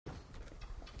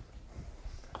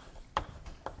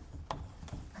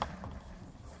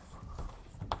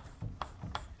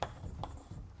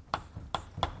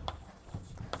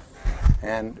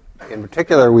And in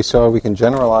particular, we saw we can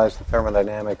generalize the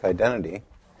thermodynamic identity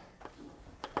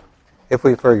if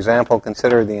we, for example,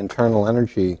 consider the internal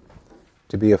energy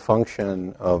to be a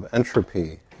function of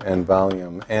entropy and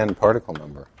volume and particle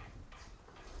number.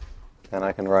 And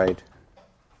I can write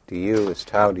du is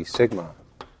tau d sigma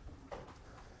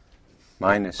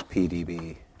minus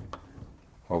pdb,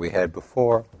 what we had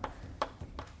before,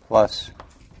 plus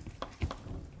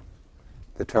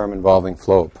the term involving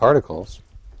flow of particles,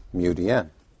 mu dn.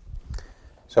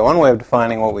 So one way of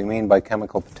defining what we mean by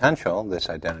chemical potential, this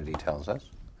identity tells us,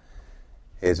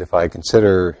 is if I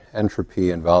consider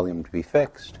entropy and volume to be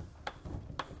fixed,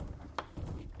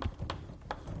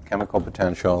 chemical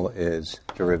potential is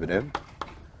derivative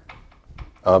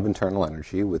of internal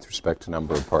energy with respect to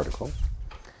number of particles.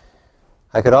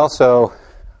 I could also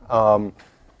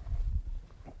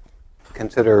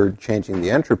consider changing the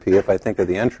entropy if I think of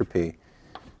the entropy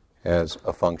as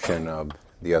a function of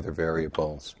the other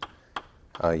variables,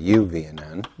 u, v, and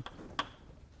n.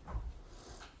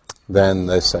 Then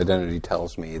this identity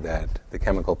tells me that the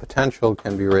chemical potential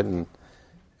can be written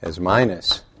as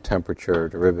minus temperature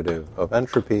derivative of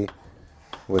entropy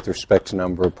with respect to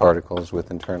number of particles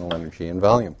with internal energy and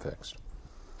volume fixed.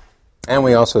 And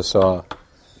we also saw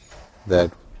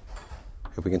that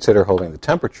if we consider holding the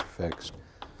temperature fixed,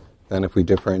 then if we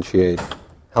differentiate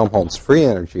Helmholtz free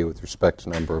energy with respect to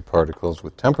number of particles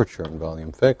with temperature and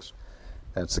volume fixed,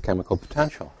 that's the chemical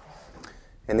potential.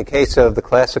 In the case of the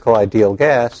classical ideal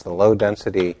gas, the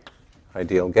low-density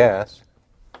ideal gas,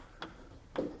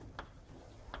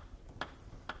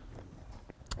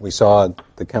 we saw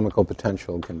the chemical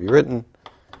potential can be written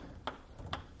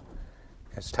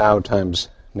as tau times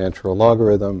natural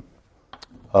logarithm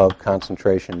of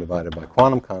concentration divided by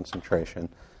quantum concentration.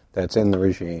 That's in the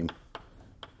regime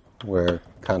where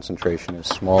concentration is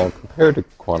small compared to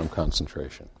quantum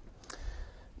concentration.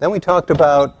 Then we talked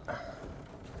about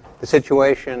the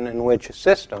situation in which a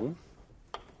system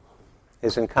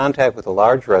is in contact with a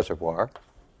large reservoir.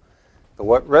 The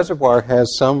reservoir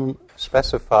has some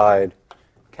specified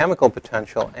chemical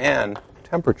potential and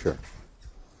temperature.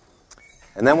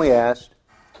 And then we asked,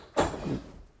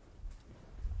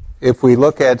 if we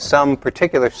look at some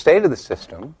particular state of the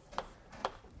system,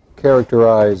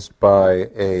 characterized by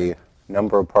a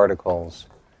number of particles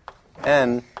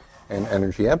n and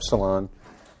energy epsilon,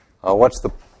 what's the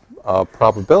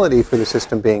probability for the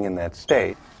system being in that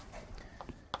state?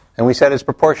 And we said it's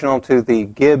proportional to the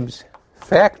Gibbs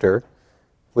factor,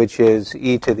 which is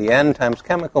e to the n times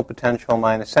chemical potential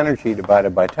minus energy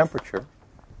divided by temperature.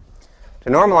 To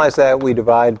normalize that, we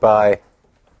divide by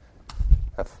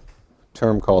a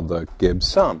term called the Gibbs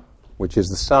sum, which is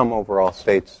the sum over all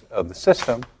states of the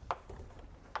system,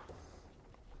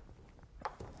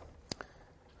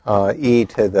 e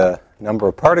to the number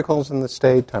of particles in the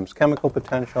state times chemical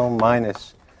potential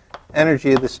minus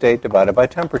energy of the state divided by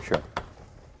temperature.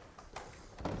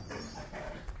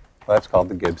 Well, that's called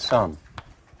the Gibbs sum.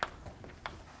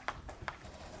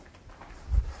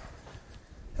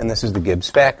 And this is the Gibbs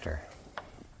factor.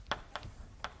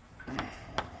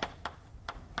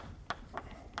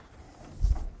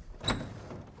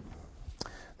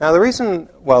 Now, there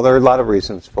are a lot of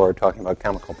reasons for talking about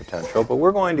chemical potential, but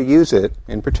we're going to use it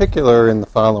in particular in the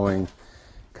following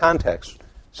context.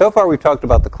 So far, we've talked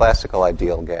about the classical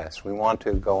ideal gas. We want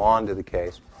to go on to the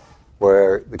case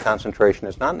where the concentration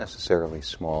is not necessarily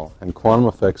small and quantum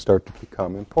effects start to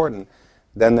become important.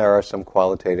 Then there are some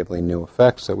qualitatively new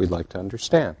effects that we'd like to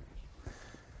understand.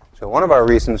 So one of our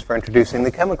reasons for introducing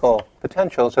the chemical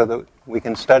potential is so that we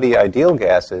can study ideal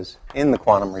gases in the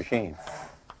quantum regime.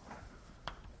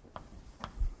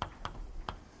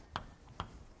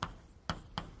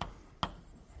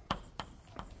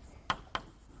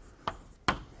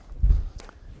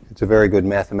 It's a very good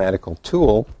mathematical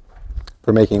tool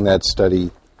for making that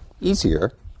study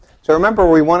easier. So remember,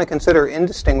 we want to consider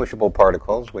indistinguishable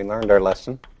particles. We learned our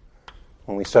lesson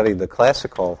when we studied the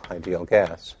classical ideal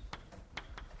gas.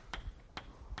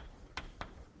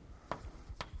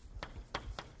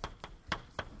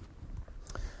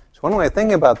 So one way of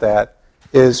thinking about that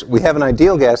is we have an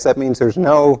ideal gas. That means there's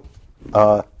no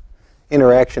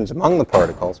interactions among the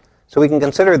particles. So we can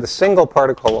consider the single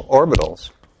particle orbitals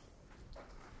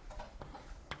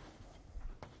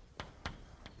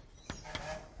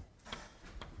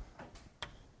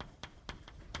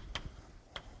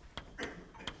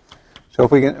So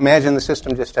if we can imagine the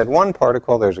system just had one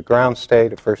particle, there's a ground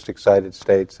state, a first excited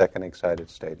state, second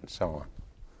excited state, and so on.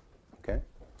 Okay?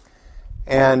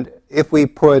 And if we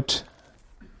put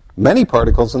many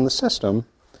particles in the system,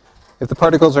 if the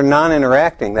particles are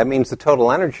non-interacting, that means the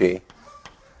total energy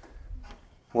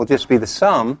will just be the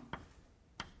sum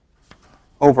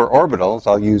over orbitals,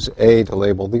 I'll use A to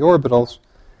label the orbitals,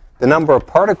 the number of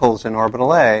particles in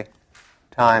orbital A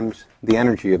times the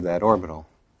energy of that orbital.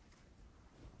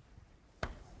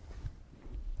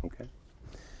 Okay.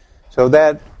 So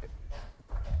that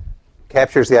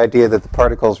captures the idea that the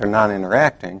particles are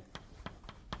non-interacting.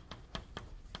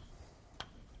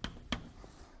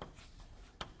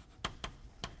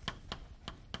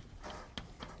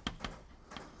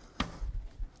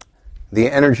 The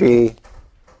energy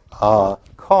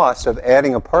cost of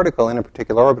adding a particle in a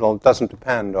particular orbital doesn't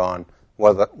depend on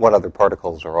what other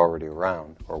particles are already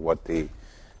around or what the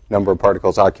number of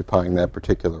particles occupying that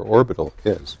particular orbital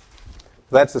is.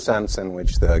 That's the sense in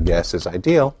which the gas is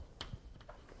ideal.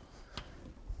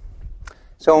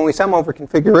 So when we sum over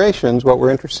configurations, what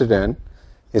we're interested in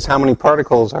is how many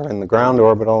particles are in the ground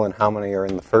orbital and how many are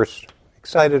in the first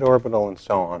excited orbital and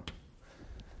so on.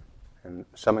 And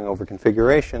summing over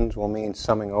configurations will mean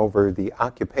summing over the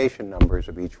occupation numbers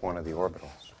of each one of the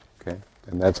orbitals. Okay?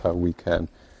 And that's how we can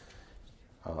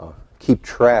keep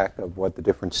track of what the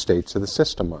different states of the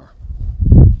system are.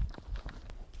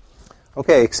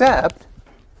 Okay, except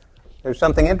there's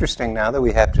something interesting now that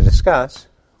we have to discuss,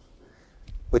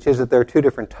 which is that there are two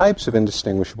different types of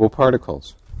indistinguishable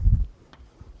particles.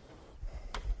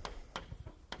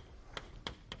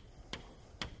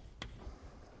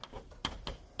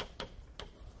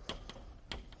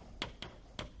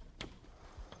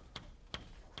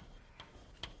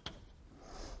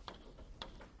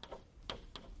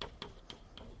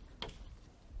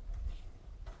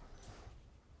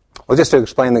 Well, just to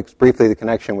explain briefly the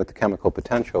connection with the chemical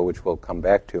potential, which we'll come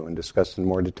back to and discuss in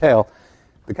more detail,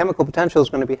 the chemical potential is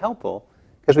going to be helpful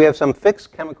because we have some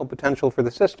fixed chemical potential for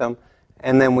the system,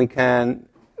 and then we can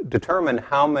determine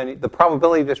the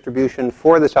probability distribution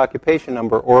for this occupation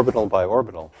number orbital by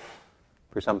orbital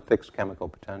for some fixed chemical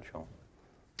potential.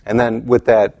 And then with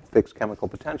that fixed chemical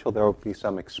potential, there will be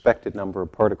some expected number of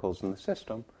particles in the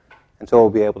system, and so we'll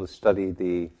be able to study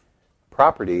the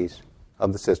properties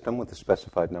of the system with a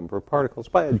specified number of particles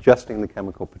by adjusting the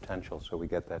chemical potential so we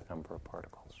get that number of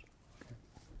particles. Okay.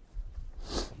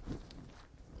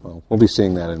 Well, we'll be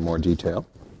seeing that in more detail.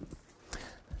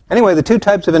 Anyway, the two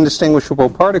types of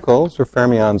indistinguishable particles are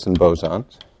fermions and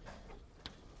bosons.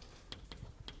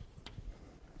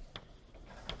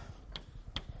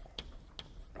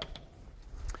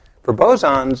 For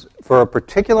bosons, for a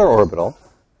particular orbital,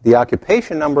 the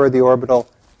occupation number of the orbital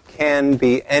can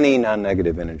be any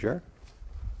non-negative integer.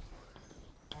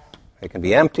 It can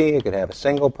be empty, it could have a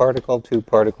single particle, two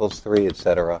particles, three,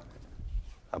 etc.,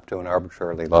 up to an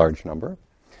arbitrarily large number.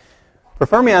 For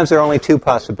fermions, there are only two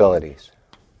possibilities.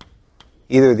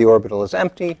 Either the orbital is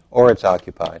empty or it's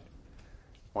occupied.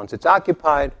 Once it's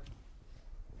occupied,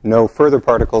 no further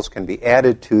particles can be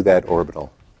added to that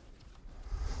orbital.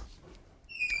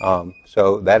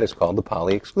 So that is called the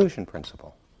Pauli exclusion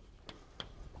principle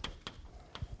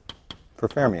for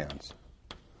fermions.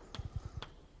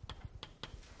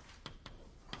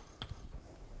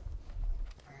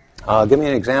 Give me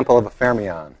an example of a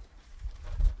fermion.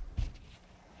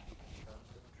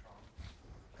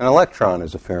 An electron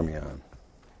is a fermion.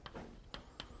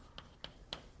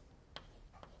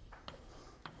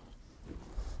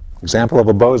 Example of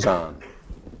a boson.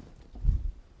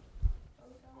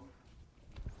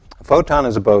 A photon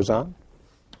is a boson.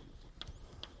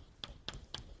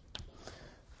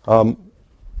 Of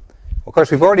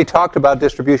course, we've already talked about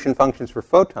distribution functions for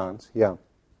photons. Yeah.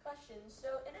 Question. So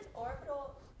in an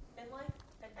orbital, in like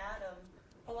an atom,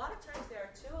 a lot of times there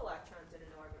are two electrons in an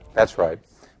orbital. That's right.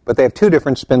 But they have two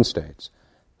different spin states.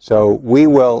 So we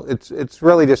will, it's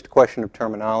really just a question of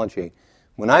terminology.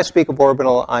 When I speak of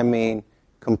orbital, I mean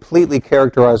completely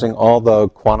characterizing all the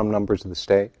quantum numbers of the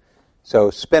state.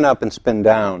 So spin up and spin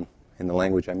down, in the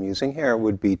language I'm using here,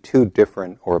 would be two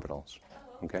different orbitals.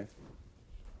 Okay?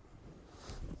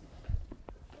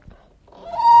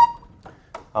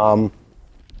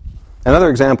 Another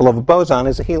example of a boson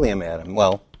is a helium atom.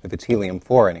 Well, if it's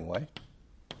helium-4 anyway.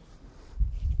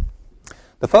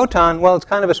 The photon, well, it's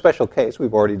kind of a special case.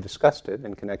 We've already discussed it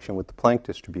in connection with the Planck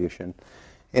distribution,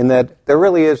 in that there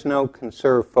really is no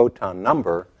conserved photon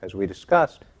number, as we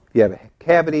discussed. If you have a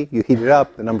cavity, you heat it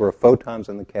up, the number of photons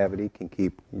in the cavity can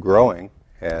keep growing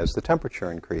as the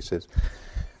temperature increases.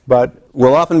 But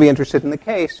we'll often be interested in the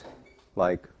case,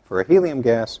 like for a helium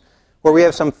gas, where we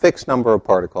have some fixed number of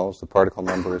particles, the particle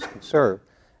number is conserved,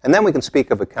 and then we can speak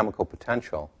of a chemical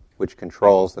potential, which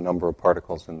controls the number of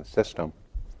particles in the system.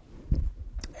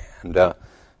 And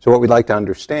so what we'd like to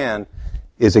understand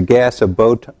is a gas of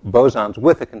bosons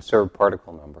with a conserved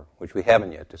particle number, which we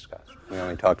haven't yet discussed. We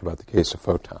only talked about the case of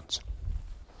photons.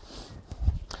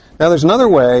 Now, there's another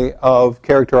way of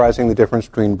characterizing the difference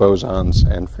between bosons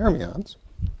and fermions.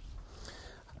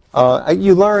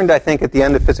 You learned, I think, at the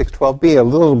end of Physics 12b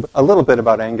a little bit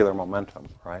about angular momentum,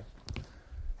 right?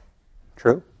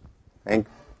 True? And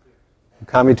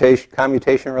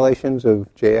commutation relations of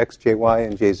Jx, Jy,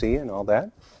 and Jz and all that.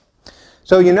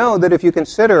 So you know that if you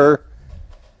consider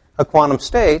a quantum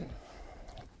state,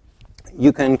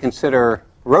 you can consider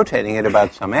rotating it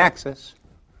about some axis.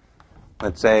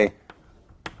 Let's say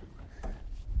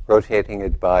rotating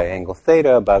it by angle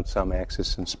theta about some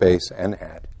axis in space n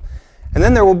hat. And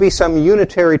then there will be some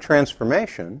unitary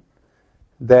transformation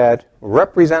that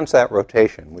represents that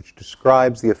rotation, which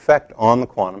describes the effect on the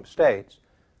quantum states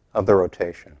of the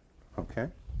rotation. Okay?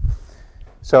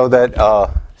 So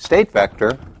that state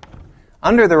vector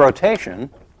under the rotation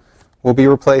will be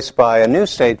replaced by a new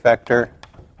state vector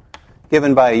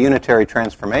given by a unitary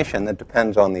transformation that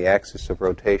depends on the axis of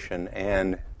rotation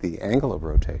and the angle of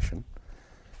rotation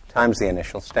times the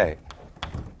initial state.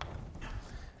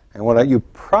 And what you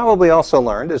probably also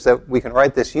learned is that we can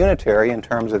write this unitary in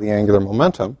terms of the angular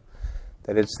momentum,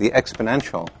 that it's the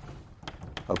exponential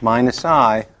of minus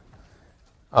I,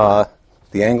 the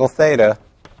angle theta,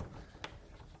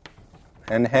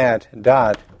 n hat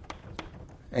dot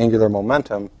angular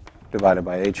momentum divided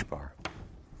by h bar.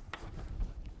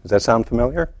 Does that sound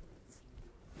familiar?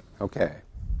 Okay.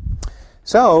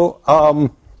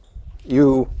 So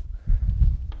you,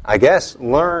 I guess,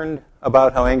 learned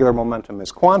about how angular momentum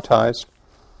is quantized,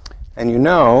 and you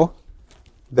know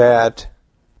that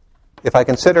if I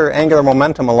consider angular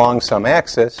momentum along some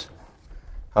axis,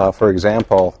 for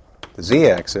example, the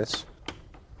z-axis,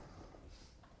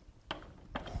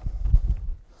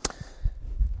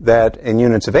 that in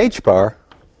units of h bar,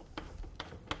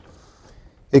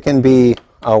 it can be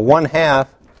 1/2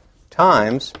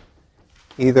 times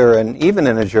either an even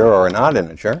integer or an odd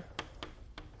integer.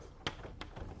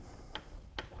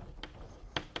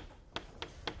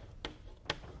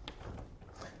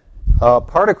 A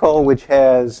particle which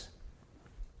has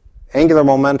angular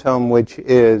momentum which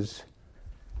is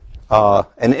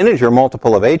an integer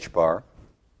multiple of h bar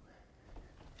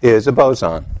is a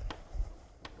boson.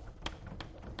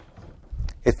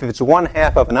 If it's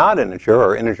 1/2 of an odd integer,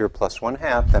 or integer plus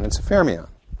 1/2, then it's a fermion.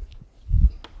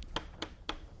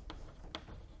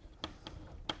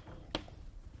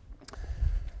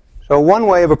 So one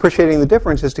way of appreciating the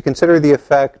difference is to consider the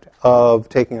effect of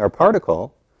taking our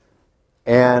particle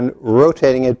and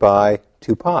rotating it by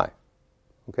 2 pi.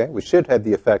 Okay, we should have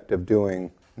the effect of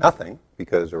doing nothing,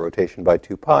 because a rotation by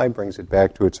 2 pi brings it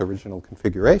back to its original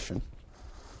configuration.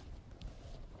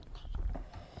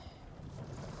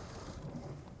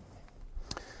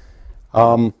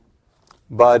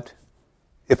 But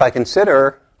if I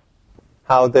consider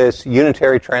how this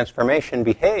unitary transformation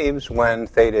behaves when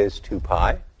theta is 2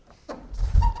 pi,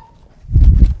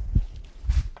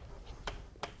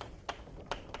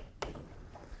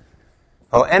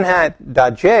 n hat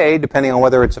dot j, depending on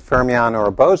whether it's a fermion or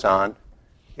a boson,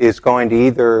 is going to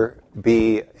either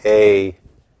be an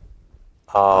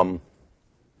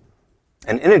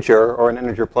integer or an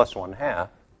integer plus 1/2.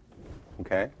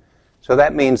 Okay? So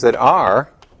that means that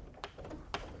r,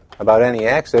 about any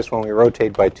axis when we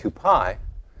rotate by 2 pi,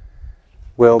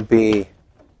 will be,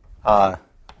 e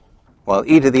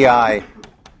to the I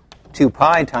 2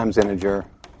 pi times integer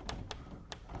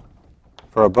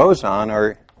for a boson,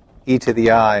 or e to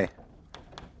the I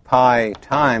pi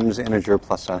times integer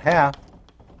plus 1/2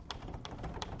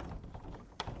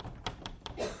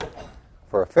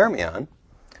 for a fermion.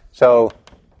 So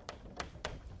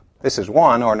this is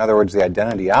 1, or in other words, the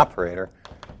identity operator,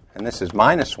 and this is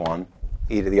minus 1,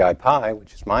 e to the I pi,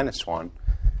 which is minus 1.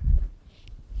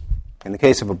 In the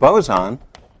case of a boson,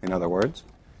 in other words,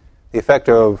 the effect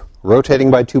of rotating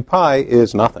by 2 pi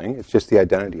is nothing. It's just the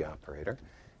identity operator.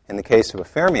 In the case of a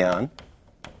fermion,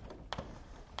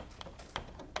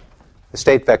 the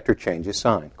state vector changes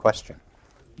sign. Question?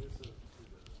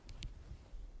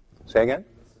 Say again?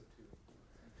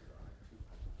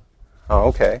 Oh,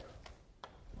 okay.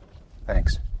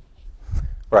 Thanks.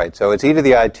 Right, so it's e to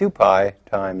the I 2 pi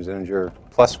times integer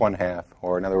plus 1/2,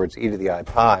 or in other words, e to the I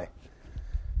pi,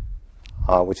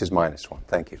 which is minus 1.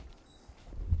 Thank you.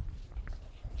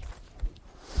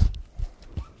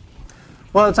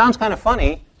 Well, it sounds kind of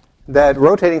funny that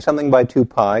rotating something by 2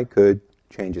 pi could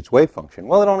change its wave function.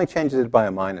 Well, it only changes it by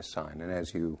a minus sign, and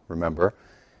as you remember,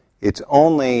 it's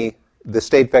only the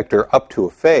state vector up to a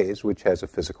phase which has a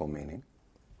physical meaning.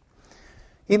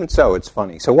 Even so, it's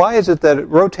funny. So why is it that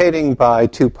rotating by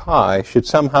 2 pi should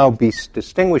somehow be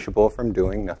distinguishable from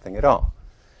doing nothing at all?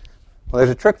 Well, there's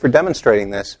a trick for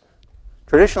demonstrating this.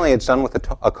 Traditionally, it's done with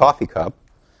a coffee cup.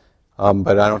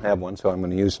 but I don't have one, so I'm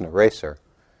going to use an eraser.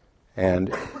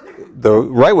 And the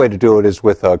right way to do it is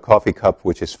with a coffee cup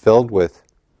which is filled with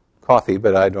coffee,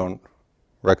 but I don't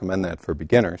recommend that for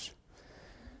beginners.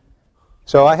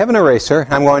 So I have an eraser.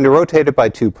 I'm going to rotate it by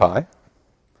 2 pi.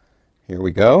 Here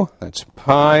we go. That's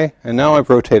pi. And now I've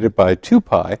rotated by 2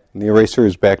 pi, and the eraser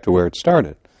is back to where it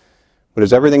started. But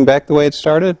is everything back the way it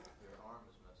started?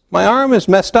 My arm is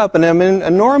messed up, and I'm in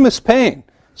enormous pain.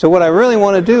 So what I really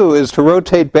want to do is to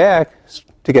rotate back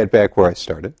to get back where I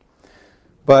started.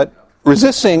 But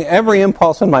resisting every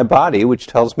impulse in my body, which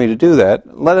tells me to do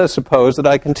that, let us suppose that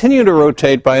I continue to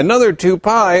rotate by another 2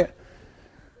 pi,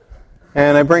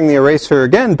 and I bring the eraser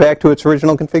again back to its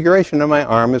original configuration, and my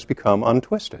arm has become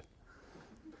untwisted.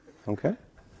 Okay?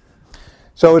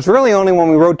 So it's really only when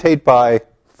we rotate by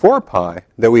 4 pi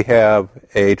that we have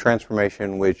a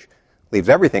transformation which leaves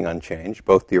everything unchanged,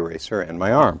 both the eraser and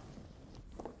my arm.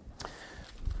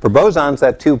 For bosons,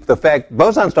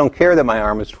 bosons don't care that my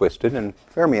arm is twisted, and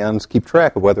fermions keep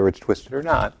track of whether it's twisted or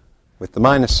not with the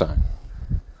minus sign.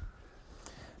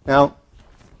 Now,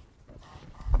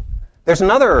 there's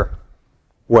another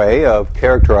way of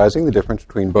characterizing the difference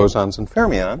between bosons and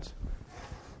fermions,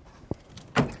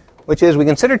 which is we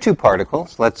consider 2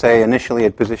 particles, let's say initially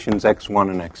at positions x1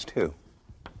 and x2.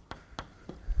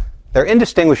 They're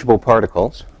indistinguishable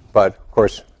particles, but of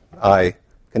course I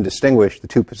can distinguish the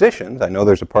 2 positions. I know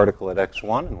there's a particle at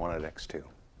x1 and one at x2.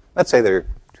 Let's say they're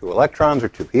 2 electrons or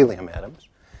 2 helium atoms.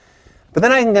 But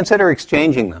then I can consider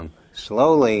exchanging them,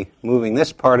 slowly moving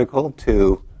this particle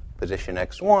to position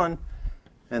x1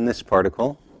 and this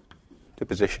particle to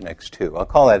position x2. I'll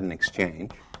call that an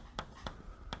exchange.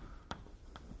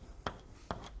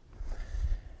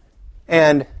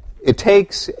 And it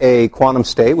takes a quantum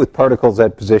state with particles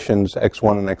at positions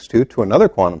x1 and x2 to another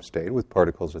quantum state with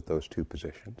particles at those 2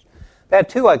 positions. That,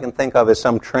 too, I can think of as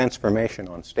some transformation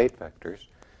on state vectors.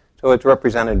 So it's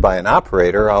represented by an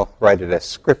operator. I'll write it as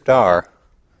script r,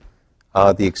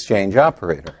 the exchange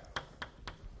operator.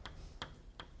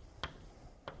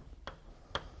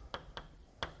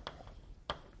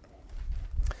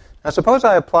 Now, suppose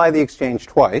I apply the exchange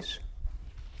twice.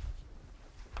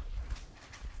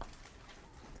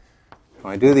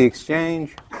 I do the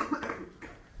exchange,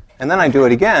 and then I do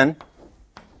it again.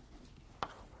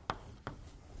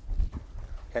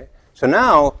 Okay. So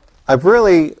now I've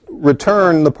really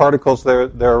returned the particles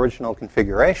their original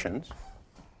configurations.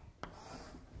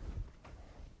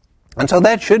 And so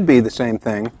that should be the same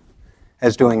thing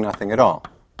as doing nothing at all,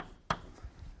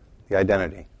 the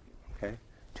identity. Okay.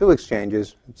 2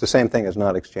 exchanges, it's the same thing as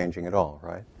not exchanging at all,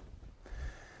 right?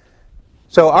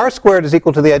 So r squared is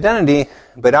equal to the identity,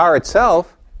 but r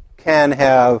itself can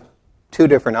have 2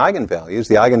 different eigenvalues.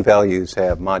 The eigenvalues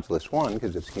have modulus 1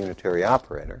 because it's a unitary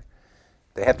operator.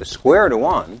 They have to square to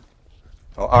 1.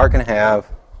 So r can have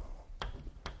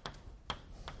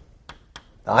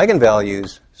the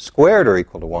eigenvalues squared or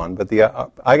equal to 1, but the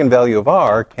eigenvalue of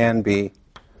r can be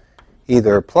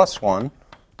either plus 1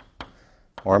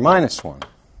 or minus 1.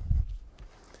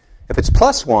 If it's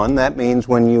plus 1, that means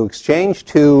when you exchange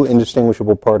 2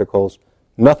 indistinguishable particles,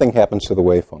 nothing happens to the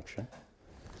wave function.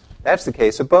 That's the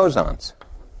case of bosons.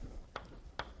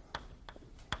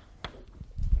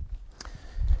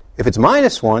 If it's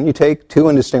minus 1, you take 2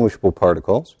 indistinguishable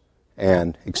particles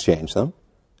and exchange them,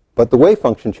 but the wave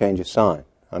function changes sign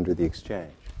under the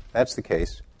exchange. That's the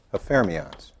case of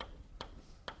fermions.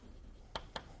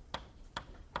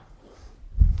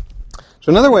 So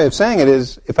another way of saying it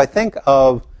is, if I think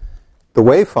of the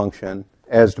wave function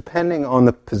as depending on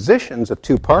the positions of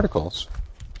 2 particles,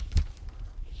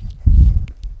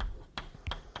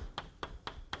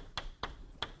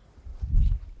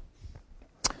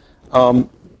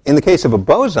 in the case of a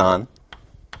boson,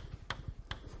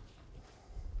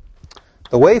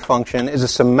 the wave function is a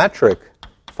symmetric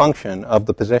function of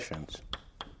the positions.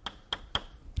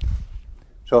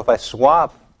 So if I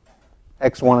swap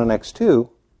x1 and x2,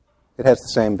 it has the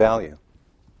same value.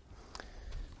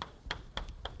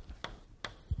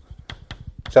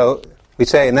 So we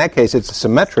say in that case it's a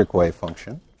symmetric wave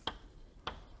function,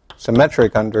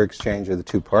 symmetric under exchange of the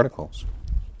 2 particles.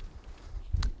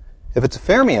 If it's a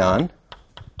fermion,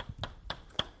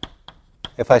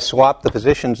 if I swap the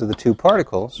positions of the 2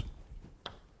 particles,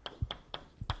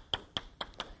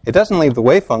 it doesn't leave the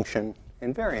wave function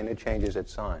invariant, it changes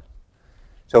its sign.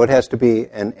 So it has to be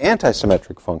an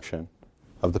antisymmetric function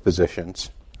of the positions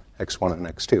x1 and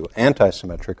x2,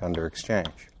 antisymmetric under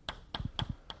exchange.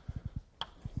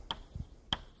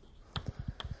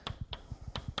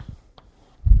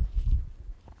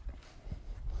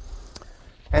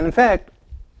 And in fact,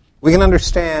 we can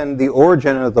understand the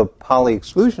origin of the Pauli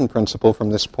exclusion principle from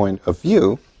this point of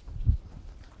view.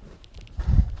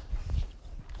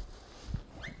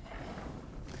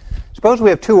 Suppose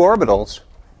we have two orbitals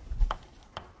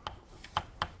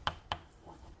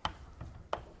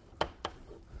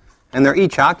and they're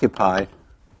each occupied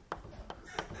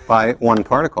by one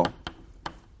particle.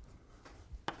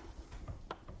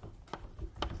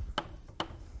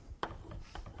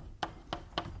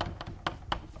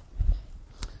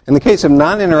 In the case of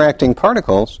non-interacting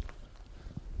particles,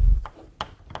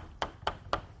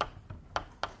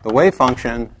 the wave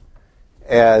function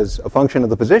as a function of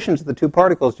the positions of the two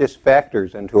particles just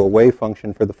factors into a wave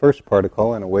function for the first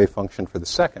particle and a wave function for the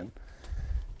second.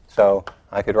 So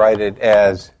I could write it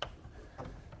as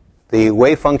the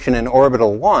wave function in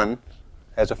orbital 1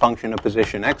 as a function of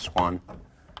position x1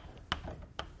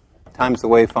 times the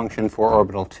wave function for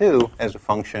orbital 2 as a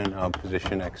function of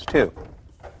position x2.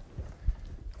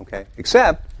 Okay,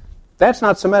 except that's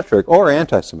not symmetric or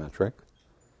antisymmetric.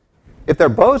 If they're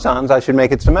bosons, I should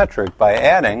make it symmetric by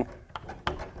adding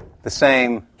the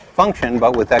same function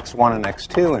but with x1 and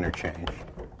x2 interchange.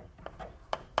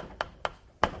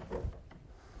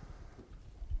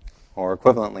 Or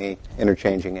equivalently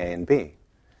interchanging a and b.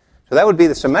 So that would be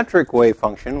the symmetric wave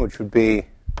function, which would be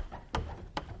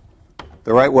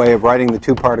the right way of writing the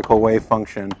two-particle wave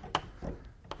function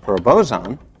for a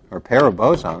boson, or pair of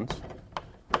bosons.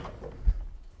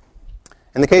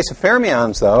 In the case of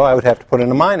fermions, though, I would have to put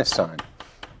in a minus sign.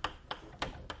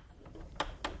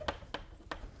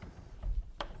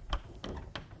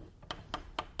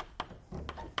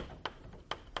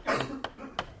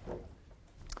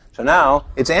 So now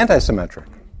it's antisymmetric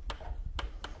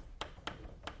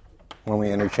when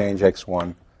we interchange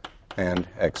x1 and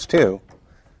x2.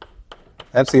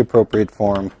 That's the appropriate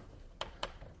form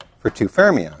for two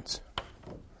fermions.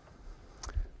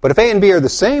 But if A and B are the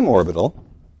same orbital,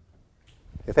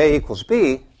 if A equals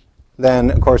B, then,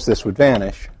 of course, this would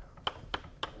vanish.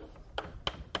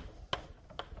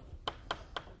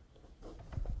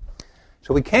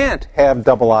 So we can't have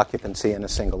double occupancy in a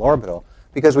single orbital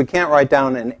because we can't write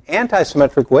down an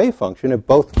antisymmetric wave function if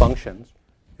both functions,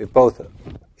 if both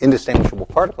indistinguishable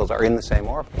particles are in the same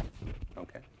orbital.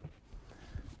 Okay.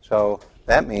 So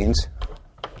that means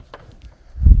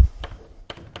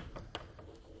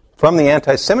from the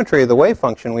antisymmetry of the wave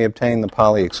function, we obtain the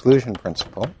Pauli exclusion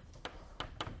principle.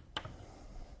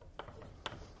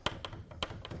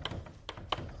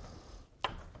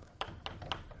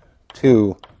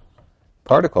 Two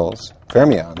particles,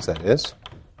 fermions that is,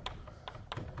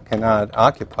 cannot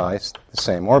occupy the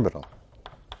same orbital.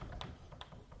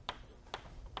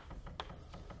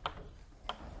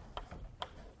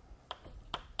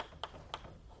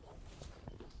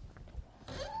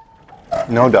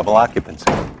 No double occupancy.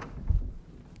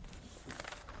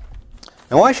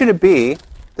 Now, why should it be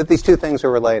that these two things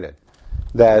are related?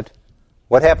 That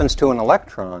what happens to an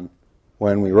electron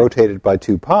when we rotate it by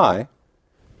 2 pi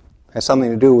has something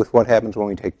to do with what happens when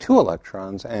we take two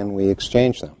electrons and we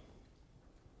exchange them.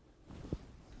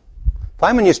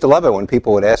 Feynman used to love it when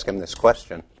people would ask him this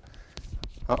question.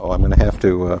 Uh-oh, I'm going to have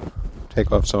to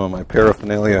take off some of my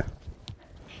paraphernalia.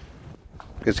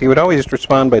 Because he would always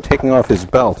respond by taking off his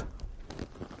belt.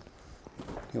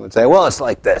 He would say, well, it's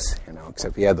like this,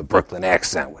 except he had the Brooklyn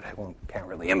accent, which I can't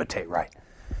really imitate right.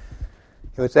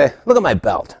 He would say, look at my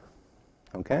belt.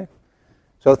 Okay?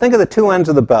 So think of the two ends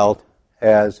of the belt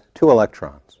as two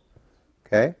electrons.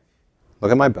 Okay? Look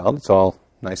at my belt. It's all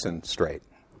nice and straight.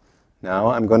 Now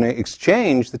I'm going to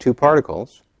exchange the two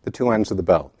particles, the two ends of the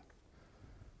belt.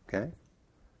 Okay?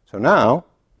 So now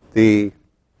the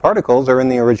particles are in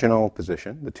the original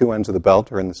position. The two ends of the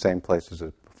belt are in the same place as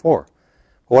before.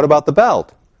 But what about the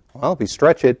belt? Well, if we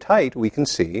stretch it tight, we can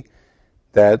see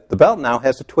that the belt now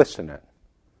has a twist in it.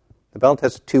 The belt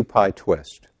has a 2 pi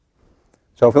twist.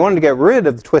 So if we wanted to get rid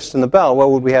of the twist in the belt,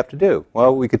 what would we have to do?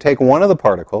 Well, we could take one of the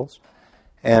particles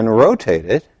and rotate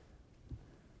it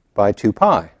by 2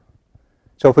 pi.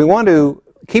 So if we want to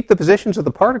keep the positions of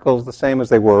the particles the same as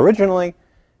they were originally,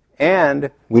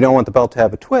 and we don't want the belt to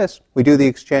have a twist, we do the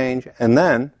exchange and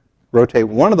then rotate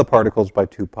one of the particles by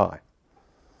 2 pi.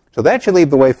 So that should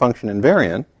leave the wave function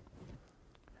invariant,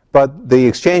 but the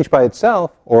exchange by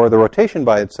itself, or the rotation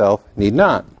by itself, need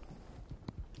not.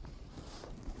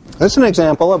 This is an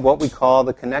example of what we call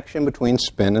the connection between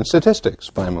spin and statistics,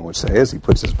 Feynman would say, as he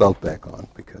puts his belt back on,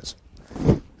 because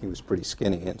he was pretty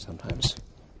skinny and sometimes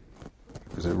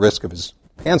he was at risk of his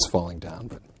pants falling down,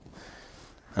 but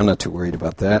I'm not too worried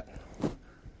about that.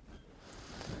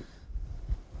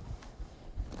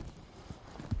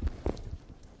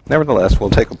 Nevertheless, we'll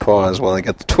take a pause while I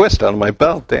get the twist out of my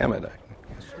belt. Damn it.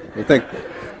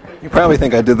 You probably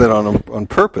think I did that on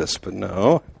purpose, but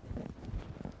no.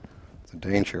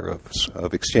 Danger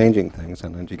of exchanging things,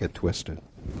 and then you get twisted.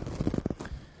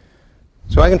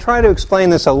 So I can try to explain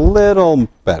this a little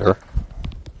better.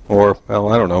 Or,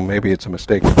 well, I don't know, maybe it's a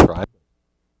mistake to try.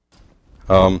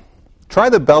 Try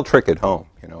the bell trick at home,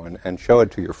 and show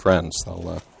it to your friends.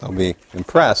 They'll be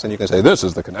impressed, and you can say, this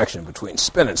is the connection between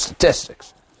spin and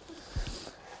statistics.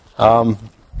 Okay.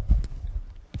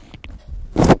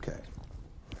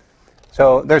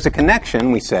 So there's a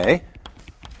connection, we say,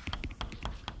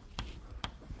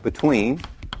 between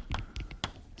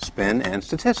spin and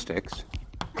statistics.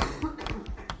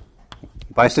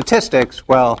 By statistics,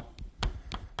 well,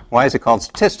 why is it called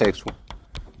statistics?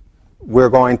 We're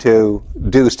going to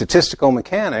do statistical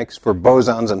mechanics for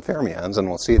bosons and fermions, and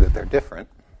we'll see that they're different.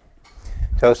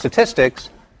 So statistics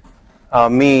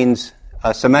means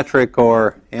symmetric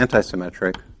or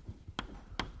antisymmetric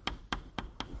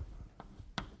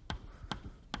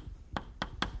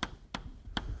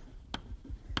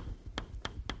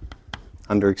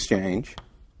under exchange.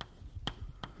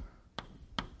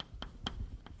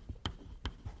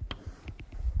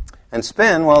 And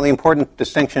spin, well, the important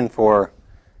distinction for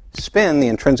spin, the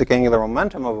intrinsic angular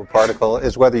momentum of a particle,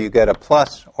 is whether you get a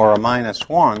plus or a minus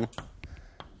 1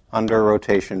 under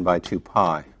rotation by 2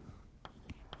 pi.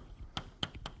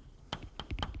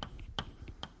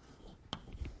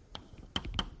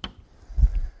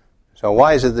 So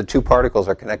why is it that two particles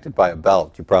are connected by a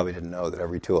belt? You probably didn't know that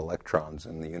every two electrons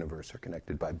in the universe are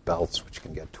connected by belts, which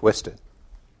can get twisted.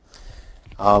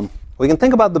 We can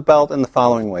think about the belt in the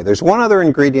following way. There's one other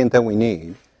ingredient that we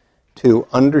need to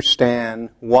understand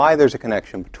why there's a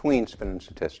connection between spin and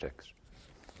statistics.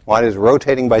 Why does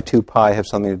rotating by 2 pi have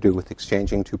something to do with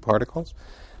exchanging two particles?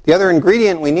 The other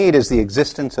ingredient we need is the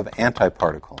existence of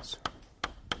antiparticles.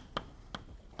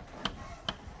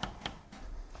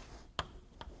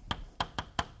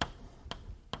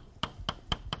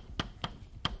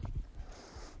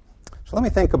 So let me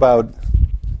think about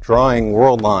drawing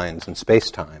world lines in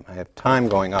space-time. I have time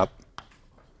going up.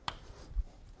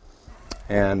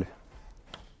 And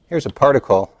here's a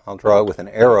particle. I'll draw it with an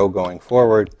arrow going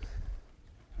forward.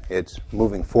 It's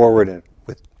moving forward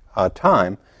with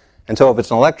time. And so if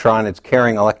it's an electron, it's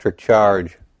carrying electric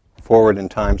charge forward in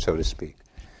time, so to speak.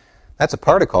 That's a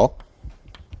particle.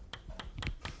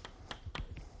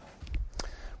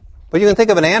 But you can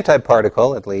think of an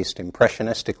antiparticle, at least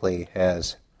impressionistically,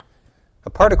 as a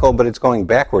particle, but it's going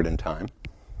backward in time.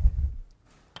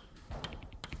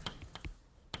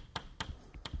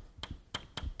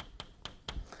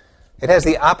 It has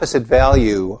the opposite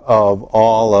value of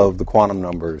all of the quantum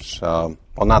numbers. Well,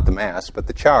 not the mass, but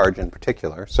the charge in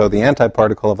particular. So the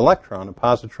antiparticle of electron, a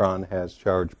positron, has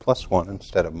charge plus 1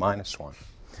 instead of minus 1.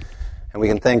 And we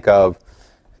can think of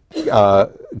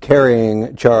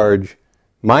carrying charge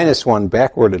minus 1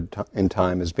 backward in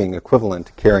time as being equivalent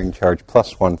to carrying charge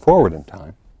plus 1 forward in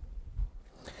time.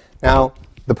 Now,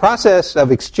 the process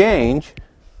of exchange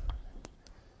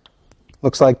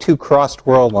looks like two crossed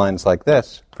world lines like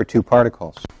this for two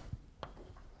particles.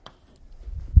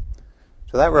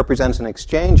 So that represents an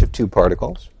exchange of two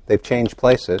particles. They've changed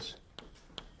places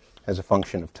as a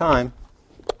function of time.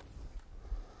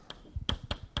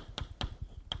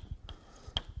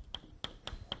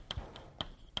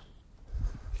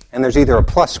 And there's either a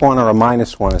plus 1 or a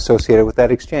minus 1 associated with that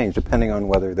exchange, depending on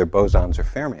whether they're bosons or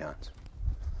fermions.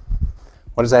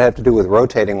 What does that have to do with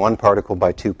rotating one particle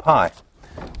by 2 pi?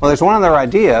 Well, there's one other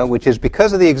idea, which is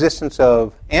because of the existence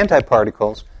of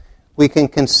antiparticles, we can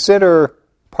consider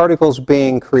particles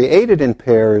being created in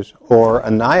pairs or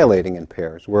annihilating in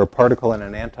pairs, where a particle and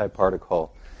an antiparticle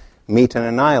meet and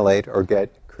annihilate or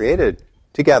get created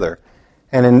together.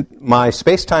 And in my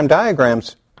space-time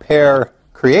diagrams, pair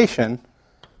creation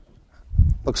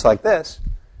looks like this,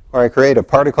 where I create a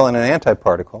particle and an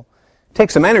antiparticle. It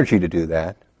takes some energy to do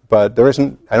that, but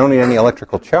I don't need any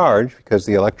electrical charge because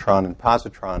the electron and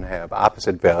positron have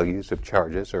opposite values of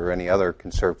charges or any other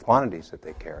conserved quantities that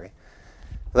they carry.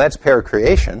 So that's pair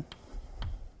creation.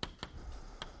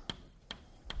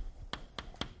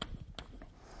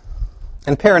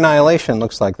 And pair annihilation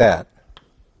looks like that,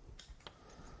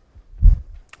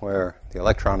 where the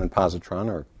electron and positron,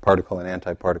 or particle and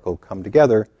antiparticle, come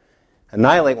together,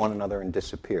 annihilate one another, and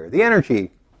disappear. The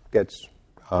energy gets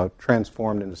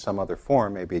transformed into some other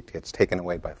form. Maybe it gets taken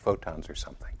away by photons or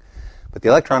something. But the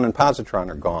electron and positron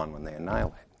are gone when they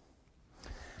annihilate.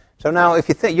 So now, if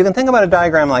you can think about a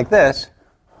diagram like this.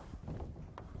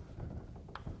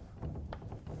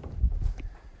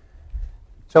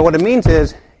 So what it means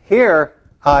is, here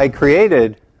I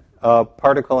created a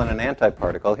particle and an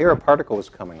antiparticle. Here a particle was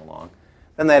coming along.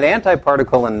 Then that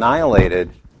antiparticle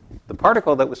annihilated the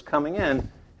particle that was coming in,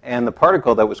 and the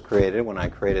particle that was created when I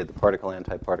created the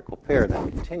particle-antiparticle pair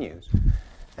then continues.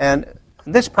 And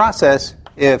this process,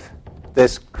 if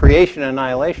this creation and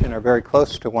annihilation are very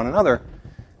close to one another,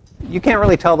 you can't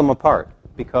really tell them apart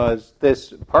because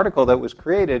this particle that was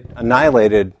created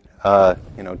annihilated,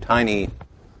 tiny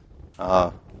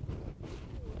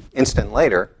instant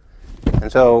later.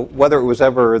 And so whether it was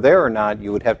ever there or not,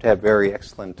 you would have to have very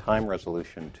excellent time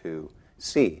resolution to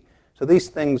see. So these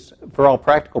things, for all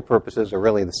practical purposes, are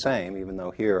really the same, even though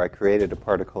here I created a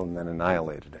particle and then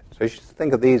annihilated it. So you should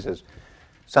think of these as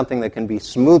something that can be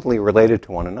smoothly related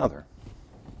to one another.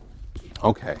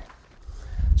 Okay.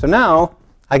 So now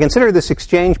I consider this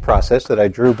exchange process that I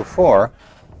drew before,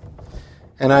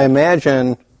 and I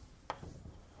imagine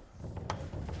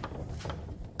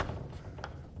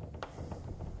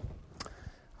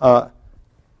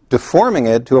deforming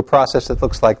it to a process that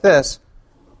looks like this.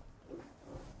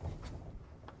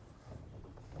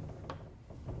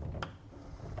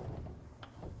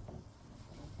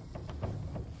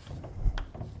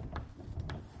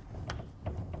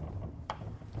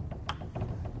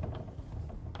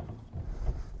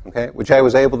 Okay, which I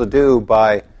was able to do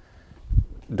by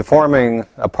deforming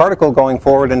a particle going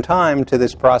forward in time to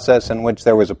this process in which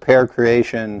there was a pair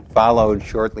creation followed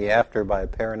shortly after by a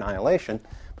pair annihilation.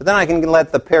 But then I can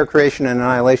let the pair creation and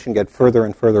annihilation get further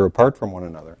and further apart from one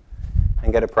another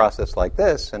and get a process like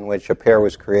this in which a pair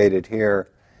was created here,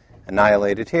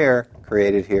 annihilated here,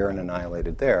 created here, and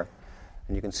annihilated there.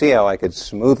 And you can see how I could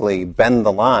smoothly bend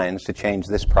the lines to change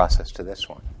this process to this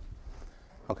one.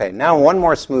 Okay, now one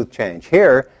more smooth change.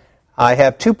 Here, I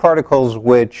have two particles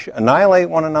which annihilate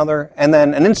one another, and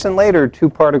then an instant later, two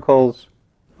particles,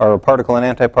 or a particle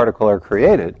and antiparticle, are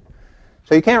created.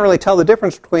 So you can't really tell the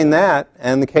difference between that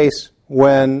and the case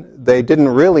when they didn't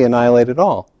really annihilate at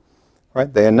all.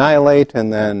 Right? They annihilate,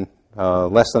 and then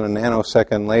less than a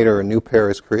nanosecond later, a new pair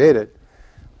is created.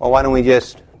 Well, why don't we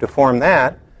just deform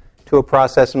that to a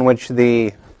process in which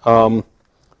the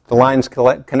lines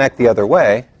connect the other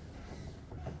way,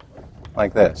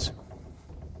 like this.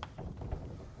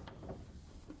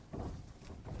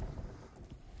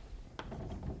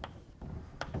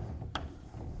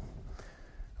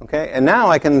 Okay, and now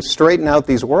I can straighten out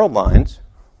these world lines.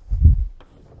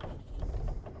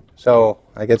 So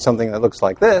I get something that looks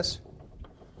like this,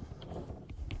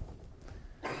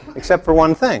 except for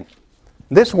one thing.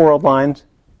 This world line's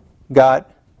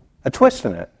got a twist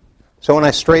in it. So when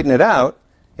I straighten it out,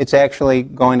 it's actually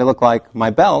going to look like my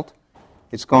belt.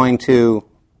 It's going to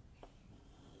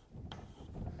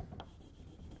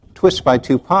twist by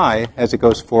 2 pi as it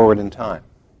goes forward in time.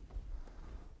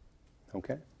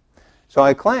 Okay? So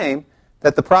I claim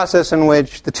that the process in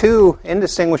which the two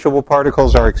indistinguishable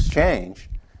particles are exchanged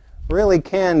really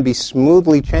can be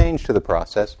smoothly changed to the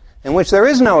process in which there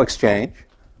is no exchange.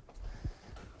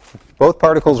 Both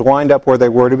particles wind up where they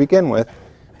were to begin with,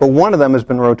 but one of them has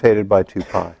been rotated by 2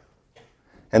 pi.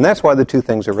 And that's why the two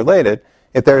things are related.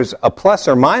 If there's a plus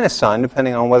or minus sign,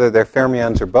 depending on whether they're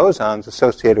fermions or bosons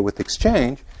associated with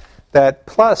exchange, that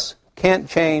plus can't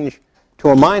change to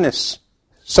a minus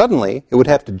suddenly. It would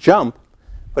have to jump.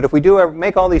 But if we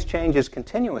make all these changes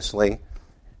continuously,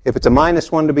 if it's a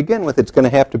minus 1 to begin with, it's going to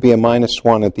have to be a minus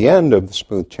 1 at the end of the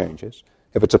smooth changes.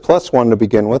 If it's a plus 1 to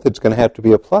begin with, it's going to have to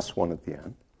be a plus 1 at the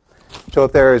end. So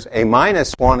if there is a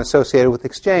minus 1 associated with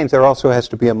exchange, there also has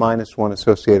to be a minus 1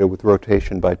 associated with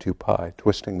rotation by 2 pi,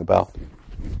 twisting the belt.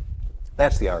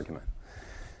 That's the argument.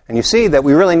 And you see that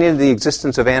we really needed the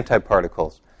existence of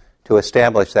antiparticles to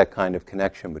establish that kind of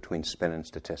connection between spin and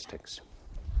statistics.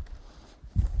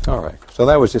 All right, so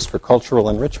that was just for cultural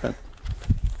enrichment.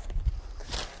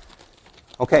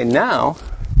 Okay, now,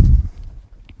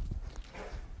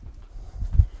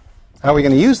 how are we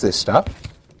going to use this stuff?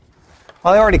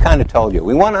 Well, I already kind of told you.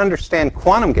 We want to understand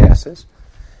quantum gases.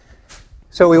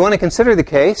 So we want to consider the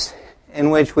case in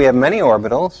which we have many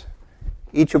orbitals,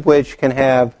 each of which can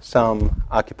have some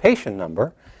occupation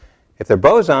number. If they're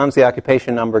bosons, the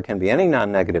occupation number can be any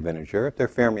non-negative integer. If they're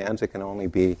fermions, it can only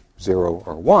be 0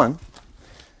 or 1.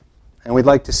 And we'd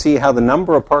like to see how the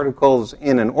number of particles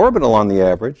in an orbital on the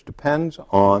average depends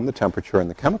on the temperature and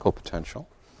the chemical potential.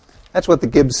 That's what the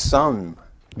Gibbs sum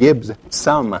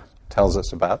tells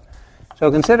us about. So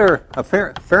consider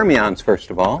fermions, first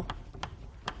of all.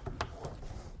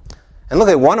 And look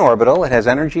at one orbital. It has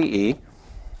energy E.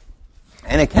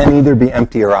 And it can either be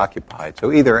empty or occupied.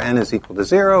 So either n is equal to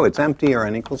 0, it's empty, or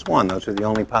n equals 1. Those are the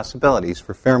only possibilities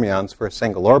for fermions for a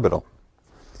single orbital.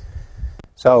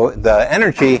 So the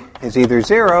energy is either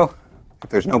 0 if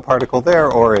there's no particle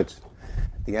there, or it's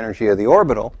the energy of the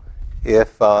orbital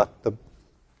if the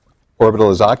orbital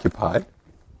is occupied.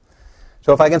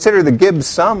 So if I consider the Gibbs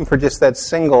sum for just that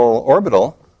single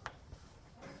orbital,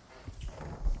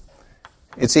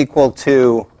 it's equal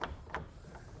to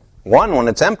 1 when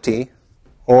it's empty,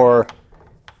 or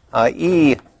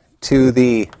e to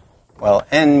the, well,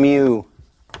 n mu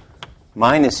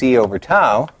minus e over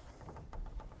tau,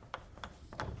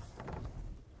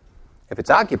 if it's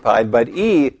occupied, but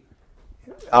e,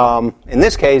 in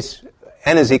this case,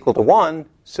 n is equal to 1,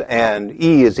 and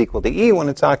e is equal to e when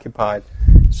it's occupied.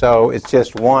 So it's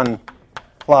just 1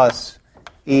 plus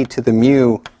e to the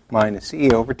mu minus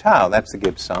e over tau. That's the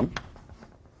Gibbs sum.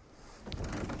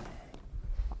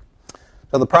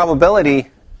 So the probability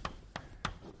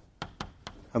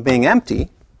of being empty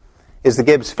is the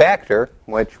Gibbs factor,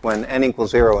 which when n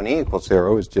equals 0 and e equals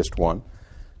 0 is just 1,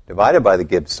 divided by the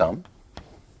Gibbs sum.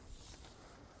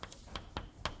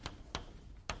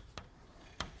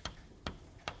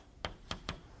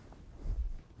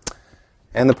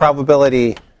 And the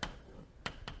probability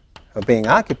of being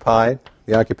occupied,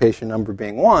 the occupation number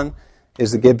being 1,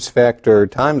 is the Gibbs factor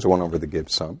times 1 over the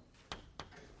Gibbs sum.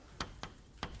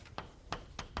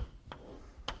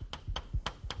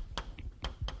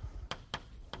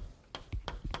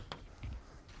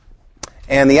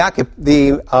 And the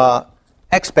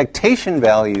expectation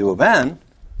value of n,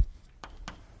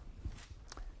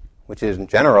 which is in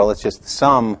general, it's just the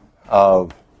sum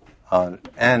of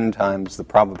n times the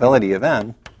probability of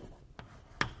n.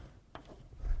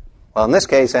 Well, in this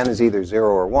case, n is either 0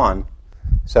 or 1.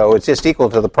 So it's just equal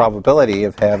to the probability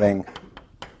of having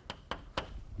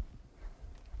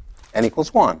n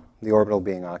equals 1, the orbital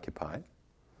being occupied.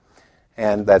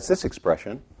 And that's this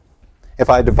expression. If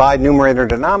I divide numerator and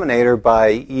denominator by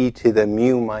e to the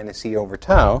mu minus e over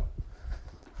tau,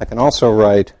 I can also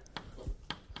write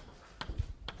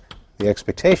the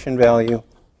expectation value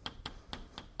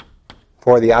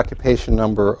for the occupation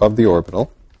number of the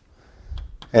orbital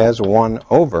as 1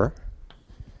 over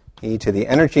e to the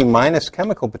energy minus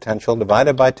chemical potential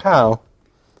divided by tau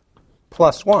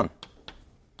plus 1.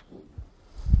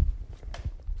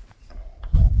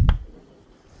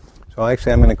 So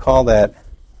actually I'm going to call that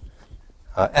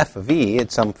f of e.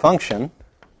 It's some function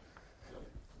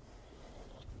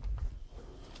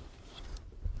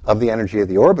of the energy of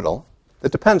the orbital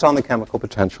that depends on the chemical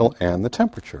potential and the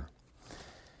temperature.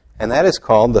 And that is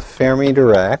called the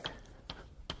Fermi-Dirac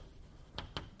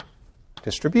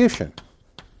distribution.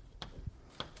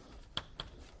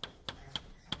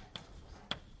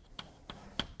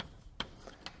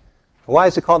 Why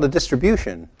is it called a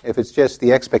distribution if it's just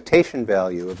the expectation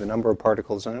value of the number of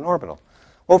particles in an orbital?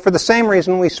 Well, for the same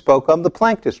reason we spoke of the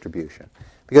Planck distribution.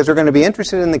 Because we're going to be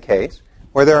interested in the case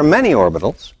where there are many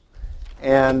orbitals,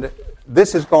 and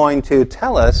this is going to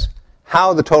tell us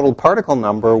how the total particle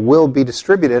number will be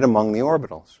distributed among the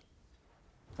orbitals.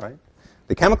 Right?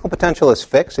 The chemical potential is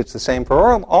fixed. It's the same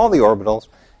for all the orbitals.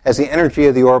 As the energy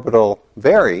of the orbital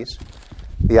varies,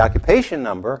 the occupation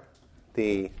number,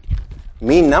 the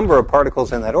mean number of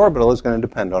particles in that orbital, is going to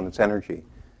depend on its energy,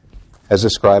 as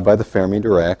described by the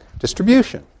Fermi-Dirac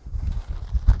distribution.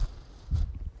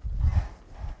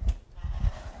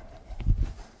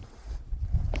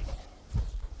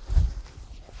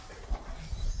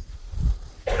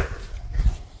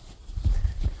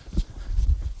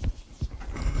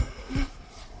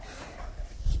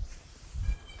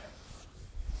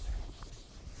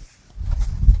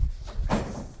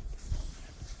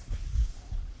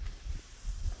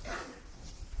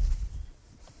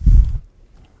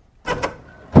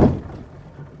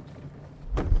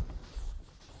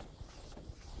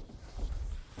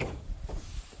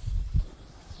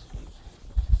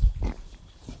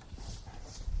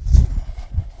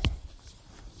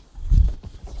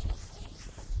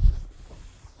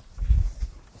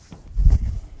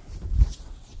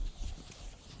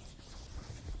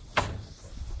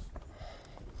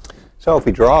 So if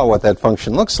we draw what that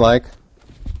function looks like,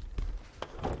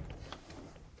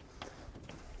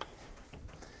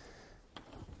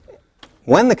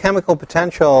 when the chemical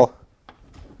potential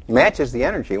matches the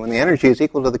energy, when the energy is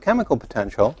equal to the chemical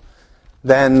potential,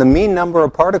 then the mean number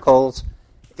of particles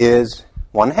is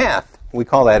 1/2. We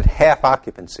call that half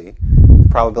occupancy. The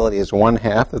probability is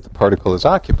 1/2 that the particle is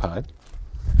occupied.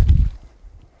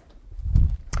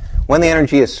 When the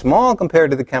energy is small compared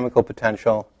to the chemical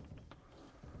potential,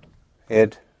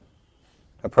 it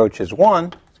approaches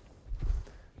 1.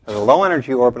 The low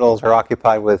energy orbitals are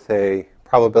occupied with a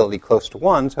probability close to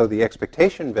 1, so the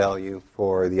expectation value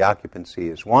for the occupancy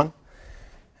is 1,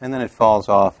 and then it falls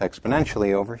off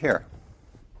exponentially over here.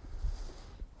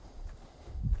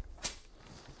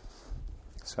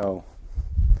 So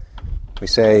we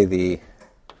say the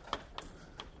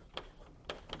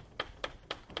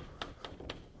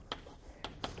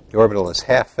orbital is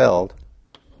half filled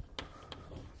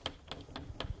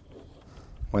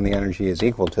when the energy is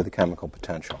equal to the chemical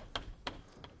potential.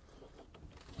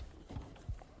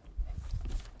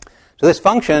 So this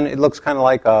function, it looks kind of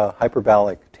like a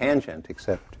hyperbolic tangent,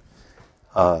 except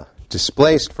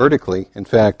displaced vertically. In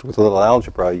fact, with a little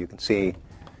algebra, you can see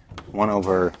 1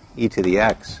 over e to the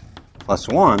x plus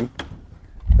 1,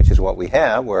 which is what we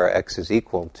have, where x is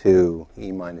equal to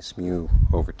e minus mu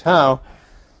over tau,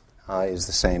 is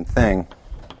the same thing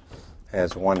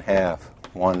as 1/2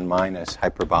 1 minus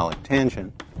hyperbolic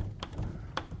tangent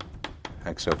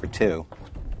x over 2.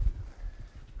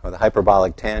 Well, the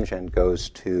hyperbolic tangent goes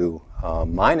to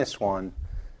minus 1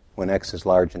 when x is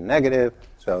large and negative,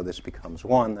 so this becomes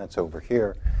 1, that's over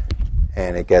here,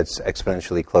 and it gets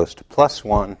exponentially close to plus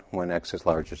 1 when x is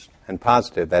large and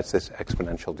positive. That's this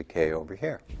exponential decay over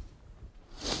here.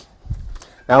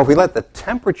 Now, if we let the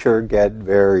temperature get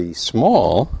very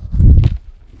small,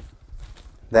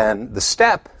 then the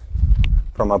step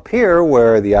from up here,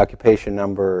 where the occupation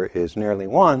number is nearly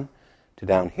 1, to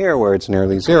down here, where it's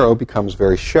nearly 0, becomes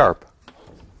very sharp.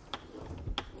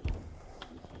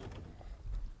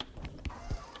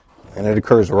 And it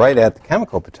occurs right at the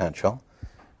chemical potential,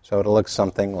 so it'll look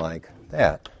something like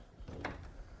that.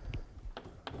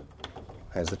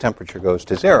 As the temperature goes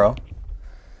to 0,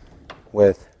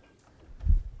 with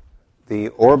the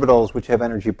orbitals which have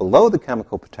energy below the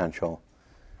chemical potential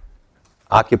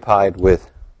occupied with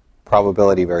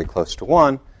probability very close to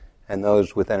 1, and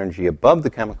those with energy above the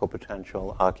chemical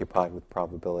potential occupied with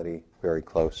probability very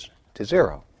close to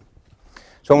 0.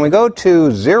 So when we go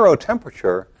to 0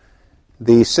 temperature,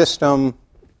 the system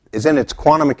is in its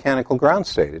quantum mechanical ground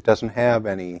state. It doesn't have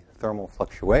any thermal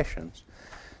fluctuations.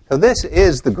 So this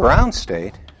is the ground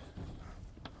state,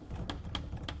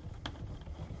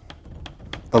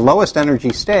 the lowest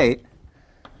energy state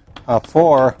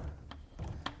for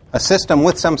a system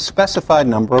with some specified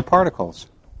number of particles.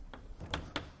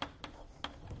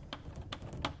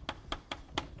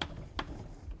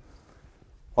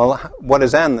 Well, what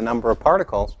is n? The number of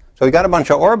particles. So we got a bunch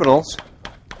of orbitals,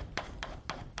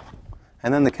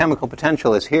 and then the chemical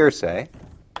potential is here, say.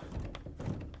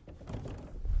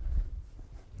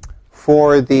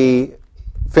 For the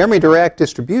Fermi-Dirac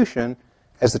distribution,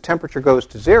 as the temperature goes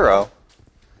to 0,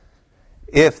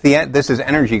 if this is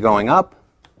energy going up,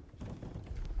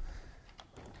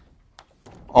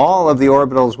 all of the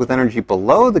orbitals with energy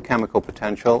below the chemical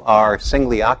potential are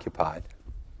singly occupied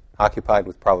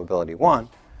with probability 1,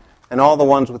 and all the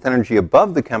ones with energy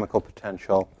above the chemical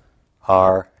potential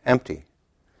are empty.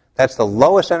 That's the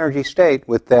lowest energy state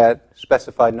with that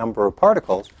specified number of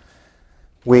particles.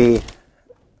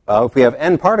 If we have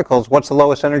n particles, what's the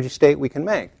lowest energy state we can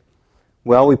make?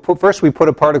 Well, first we put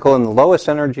a particle in the lowest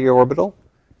energy orbital,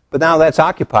 but now that's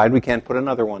occupied. We can't put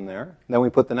another one there. Then we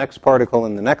put the next particle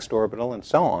in the next orbital, and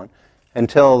so on,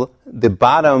 until the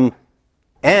bottom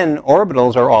n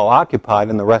orbitals are all occupied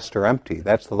and the rest are empty.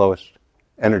 That's the lowest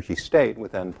energy state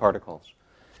with n particles.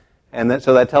 And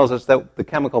so that tells us that the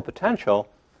chemical potential,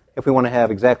 if we want to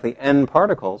have exactly n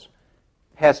particles,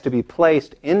 has to be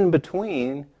placed in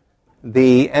between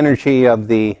the energy of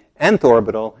the nth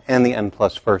orbital and the n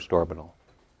plus first orbital.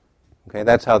 Okay,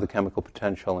 that's how the chemical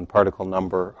potential and particle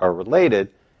number are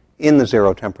related in the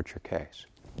 0 temperature case.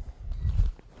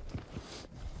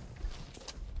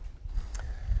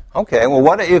 Okay, well,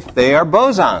 what if they are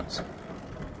bosons?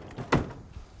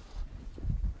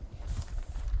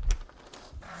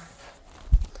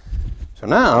 So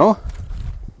now,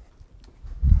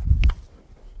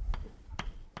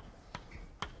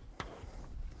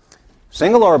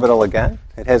 single orbital again.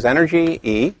 It has energy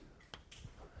E,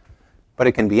 but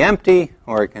it can be empty,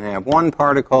 or it can have 1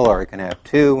 particle, or it can have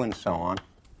 2, and so on.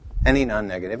 Any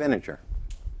non-negative integer.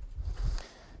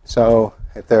 So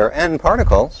if there are n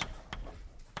particles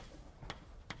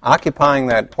occupying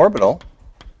that orbital,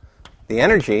 the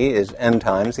energy is n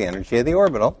times the energy of the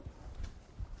orbital.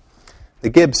 The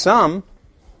Gibbs sum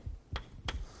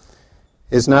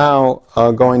is now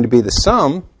going to be the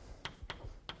sum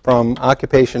from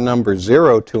occupation number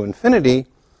 0 to infinity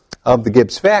of the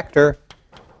Gibbs factor,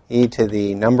 e to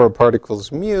the number of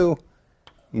particles mu,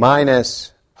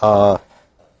 minus the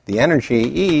energy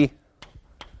E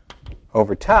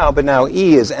over tau, but now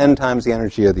E is n times the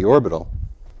energy of the orbital.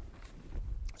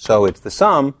 So it's the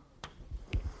sum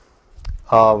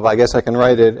of, I guess I can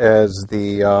write it as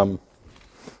the,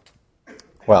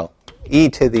 e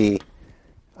to the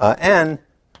n,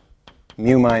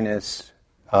 mu minus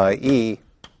E,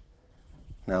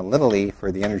 now little e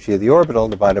for the energy of the orbital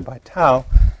divided by tau.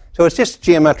 So it's just a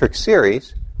geometric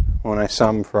series when I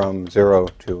sum from 0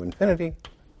 to infinity.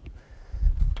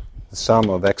 The sum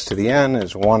of x to the n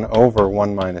is 1 over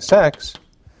 1 minus x,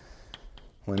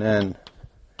 when n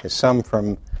is summed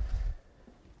from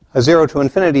 0 to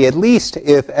infinity, at least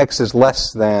if x is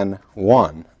less than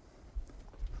 1.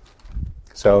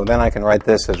 So then I can write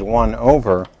this as 1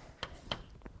 over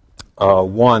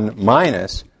 1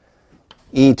 minus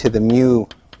e to the mu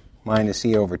minus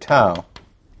e over tau.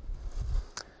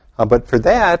 But for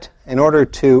that, in order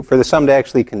for the sum to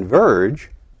actually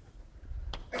converge,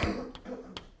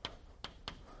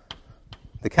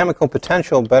 the chemical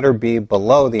potential better be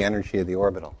below the energy of the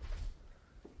orbital.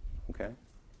 Okay?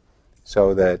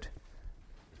 So that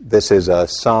this is a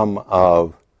sum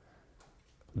of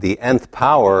the nth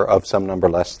power of some number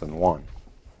less than 1.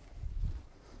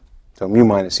 So mu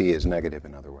minus e is negative,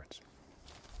 in other words.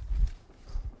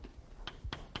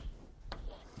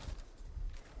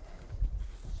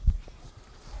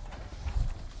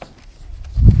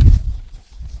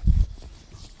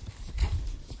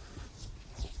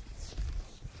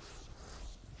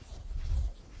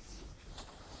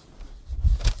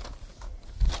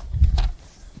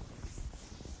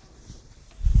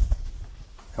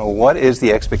 Now, what is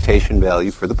the expectation value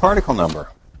for the particle number?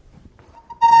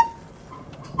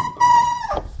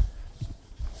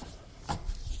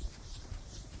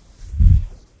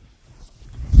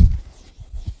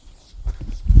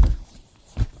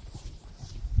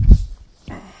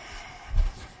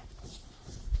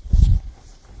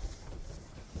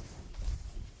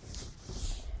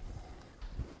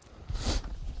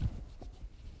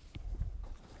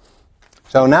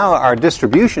 So now our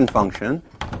distribution function,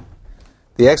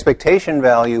 the expectation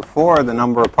value for the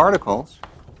number of particles,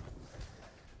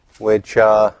 which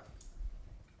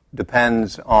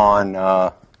depends on,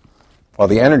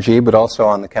 the energy, but also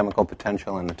on the chemical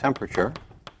potential and the temperature,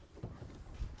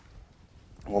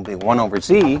 will be 1 over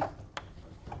z,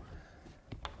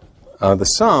 the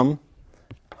sum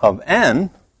of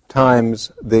n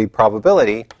times the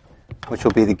probability, which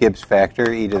will be the Gibbs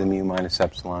factor, e to the mu minus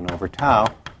epsilon over tau,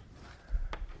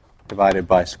 divided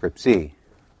by script z.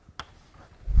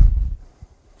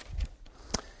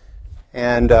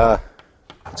 And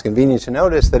it's convenient to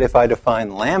notice that if I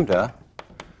define lambda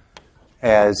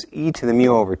as e to the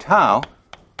mu over tau,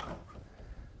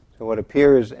 so what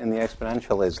appears in the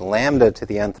exponential is lambda to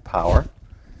the nth power.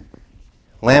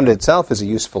 Lambda itself is a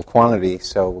useful quantity,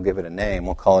 so we'll give it a name.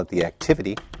 We'll call it the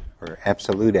activity, or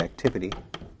absolute activity.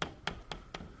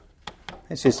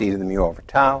 It's just e to the mu over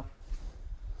tau.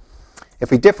 If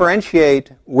we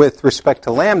differentiate with respect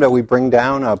to lambda, we bring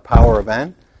down a power of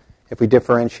n. If we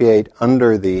differentiate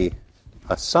under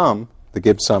a sum, the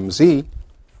Gibbs sum z,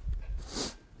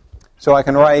 so I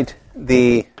can write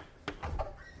the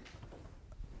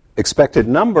expected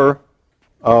number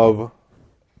of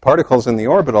particles in the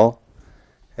orbital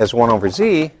as 1 over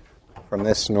z, from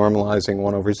this normalizing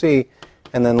 1 over z,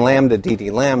 and then lambda dd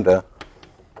lambda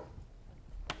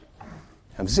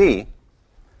of z.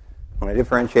 When I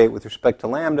differentiate with respect to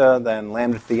lambda, then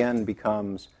lambda to the n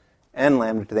becomes n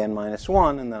lambda to the n minus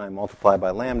 1, and then I multiply by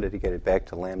lambda to get it back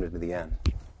to lambda to the n.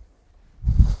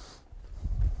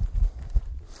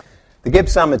 The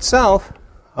Gibbs sum itself,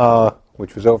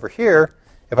 which was over here,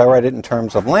 if I write it in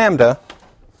terms of lambda,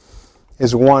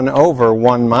 is 1 over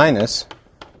 1 minus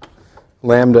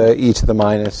lambda e to the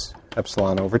minus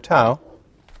epsilon over tau.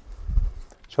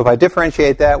 So if I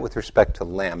differentiate that with respect to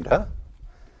lambda,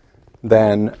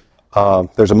 then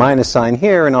there's a minus sign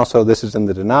here, and also this is in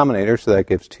the denominator, so that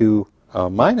gives two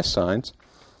minus signs.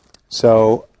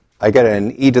 So I get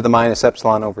an e to the minus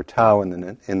epsilon over tau in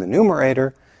the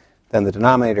numerator. Then the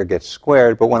denominator gets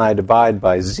squared. But when I divide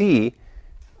by z,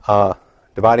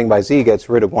 dividing by z gets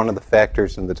rid of one of the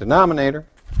factors in the denominator.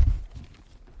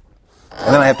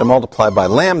 And then I have to multiply by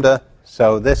lambda.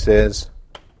 So this is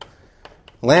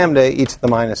lambda e to the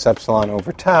minus epsilon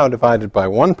over tau divided by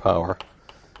 1 power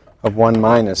of 1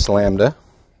 minus lambda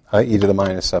e to the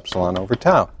minus epsilon over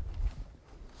tau.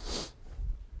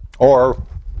 Or,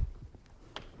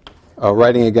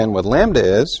 writing again what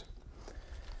lambda is,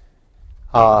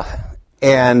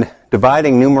 and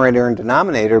dividing numerator and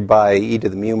denominator by e to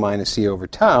the mu minus e over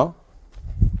tau,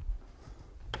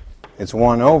 it's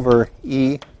 1 over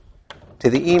e to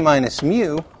the e minus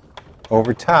mu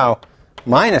over tau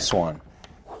minus 1.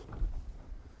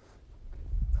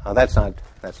 That's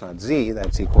not z,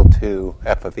 that's equal to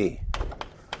f of e.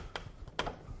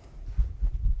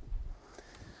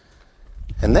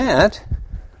 And that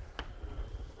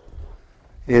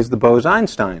is the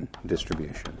Bose-Einstein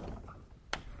distribution.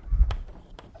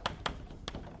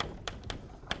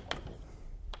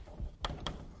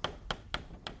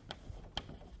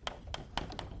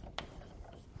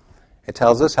 It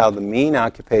tells us how the mean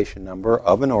occupation number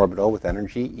of an orbital with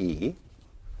energy E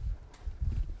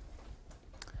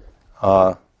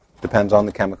depends on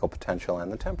the chemical potential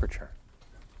and the temperature.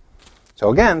 So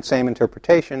again, same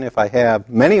interpretation. If I have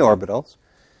many orbitals,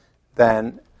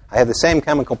 then I have the same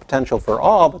chemical potential for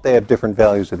all, but they have different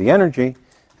values of the energy.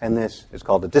 And this is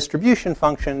called a distribution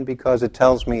function because it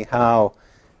tells me how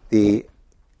the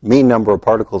mean number of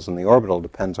particles in the orbital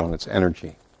depends on its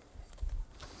energy.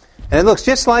 And it looks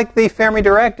just like the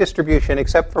Fermi-Dirac distribution,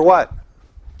 except for what?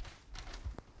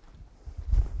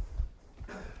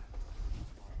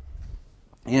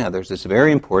 Yeah, there's this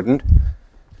very important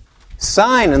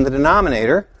sign in the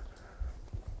denominator.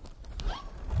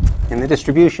 In the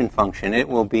distribution function, it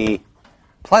will be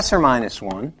plus or minus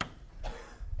 1.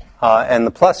 And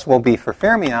the plus will be for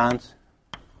fermions,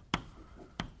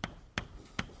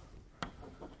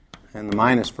 and the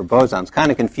minus for bosons.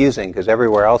 Kind of confusing because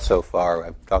everywhere else so far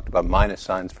I've talked about minus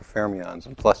signs for fermions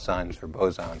and plus signs for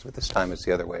bosons, but this time it's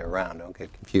the other way around. Don't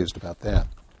get confused about that.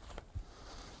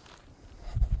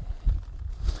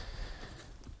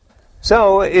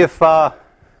 So if I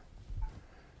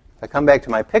come back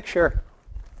to my picture,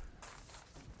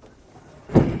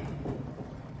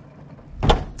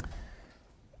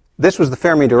 this was the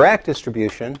Fermi-Dirac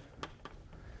distribution.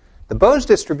 The Bose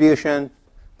distribution,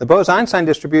 the Bose-Einstein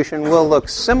distribution, will look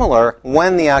similar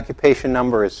when the occupation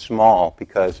number is small,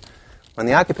 because when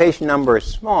the occupation number is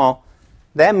small,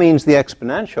 that means the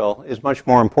exponential is much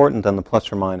more important than the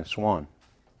plus or minus 1.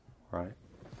 Right?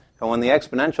 So when the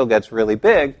exponential gets really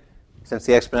big, since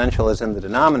the exponential is in the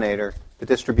denominator, the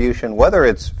distribution, whether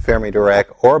it's Fermi-Dirac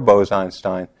or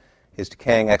Bose-Einstein, is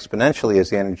decaying exponentially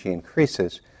as the energy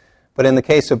increases. But in the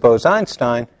case of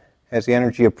Bose-Einstein, as the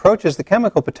energy approaches the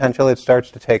chemical potential, it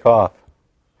starts to take off.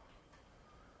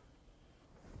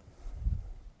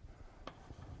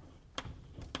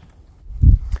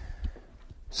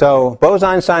 So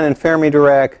Bose-Einstein and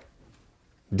Fermi-Dirac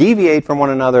deviate from one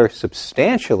another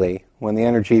substantially when the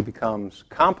energy becomes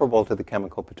comparable to the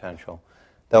chemical potential,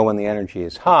 though when the energy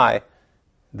is high,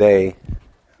 they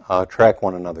track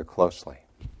one another closely.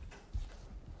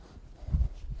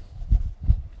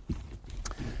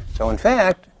 So in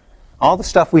fact, all the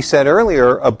stuff we said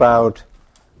earlier about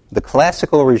the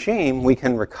classical regime we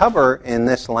can recover in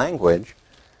this language.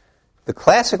 The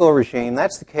classical regime,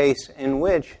 that's the case in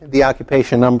which the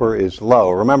occupation number is low.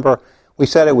 Remember, we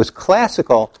said it was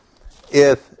classical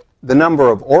if the number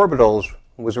of orbitals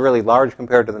was really large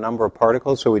compared to the number of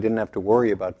particles, so we didn't have to worry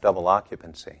about double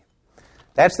occupancy.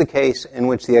 That's the case in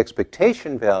which the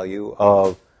expectation value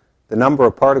of the number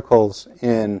of particles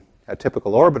in a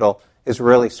typical orbital is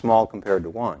really small compared to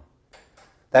 1.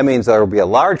 That means there will be a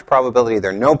large probability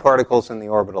there are no particles in the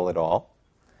orbital at all,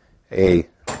 a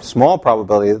small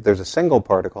probability that there's a single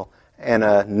particle, and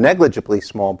a negligibly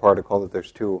small particle that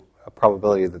there's a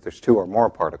probability that there's 2 or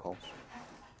more particles.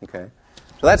 Okay?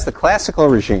 So that's the classical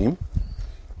regime.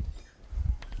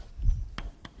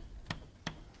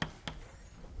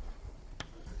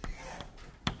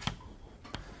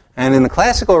 And in the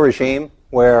classical regime,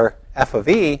 where f of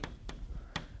e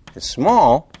is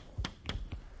small,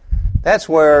 that's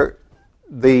where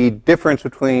the difference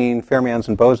between fermions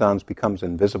and bosons becomes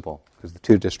invisible, because the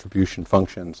two distribution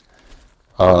functions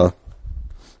look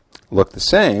the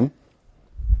same.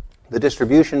 The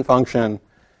distribution function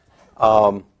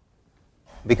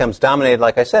becomes dominated,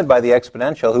 like I said, by the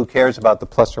exponential. Who cares about the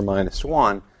plus or minus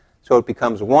 1? So it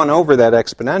becomes 1 over that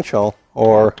exponential,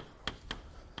 or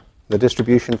the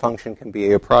distribution function can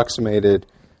be approximated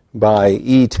by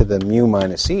e to the mu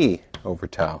minus e over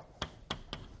tau.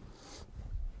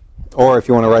 Or if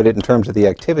you want to write it in terms of the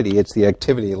activity, it's the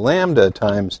activity lambda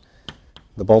times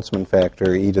the Boltzmann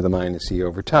factor e to the minus e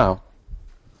over tau.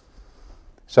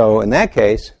 So in that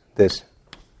case, this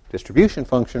distribution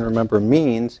function, remember,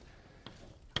 means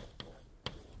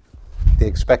the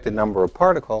expected number of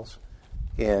particles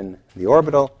in the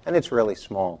orbital, and it's really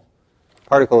small.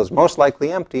 Particle is most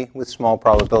likely empty with small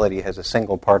probability has a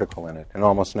single particle in it, and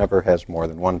almost never has more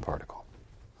than one particle.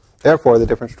 Therefore, the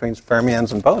difference between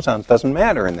fermions and bosons doesn't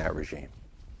matter in that regime.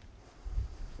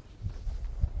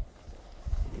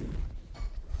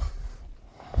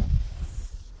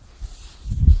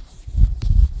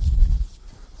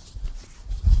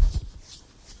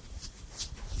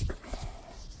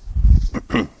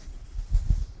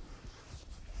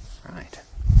 Right.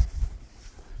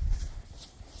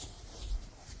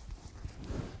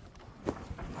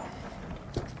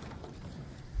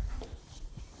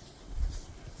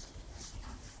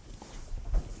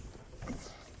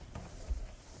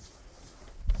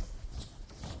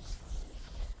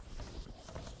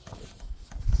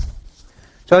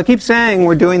 So I keep saying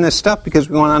we're doing this stuff because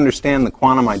we want to understand the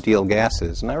quantum ideal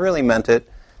gases, and I really meant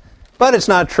it. But it's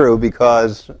not true,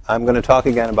 because I'm going to talk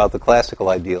again about the classical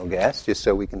ideal gas, just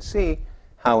so we can see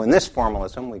how in this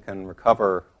formalism we can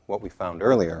recover what we found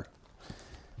earlier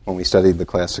when we studied the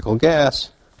classical gas.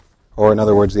 or in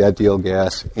other words, the ideal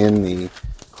gas in the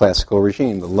classical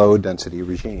regime, the low density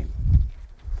regime.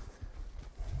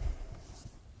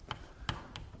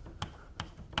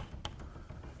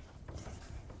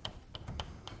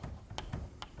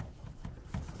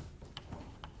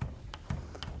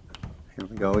 Here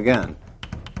we go again.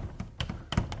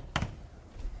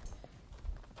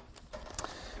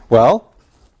 Well,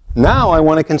 now I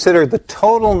want to consider the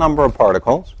total number of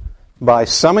particles by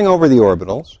summing over the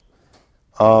orbitals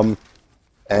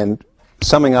and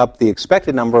summing up the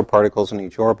expected number of particles in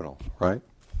each orbital, right?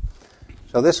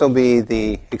 So this will be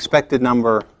the expected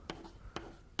number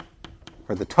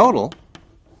for the total.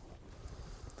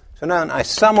 So now I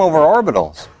sum over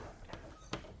orbitals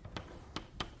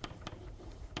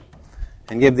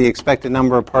and give the expected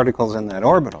number of particles in that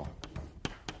orbital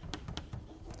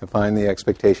to find the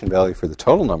expectation value for the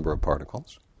total number of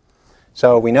particles.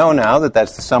 So we know now that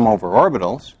that's the sum over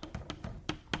orbitals.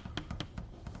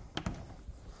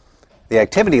 The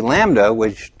activity lambda,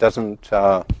 which doesn't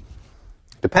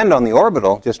depend on the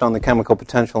orbital, just on the chemical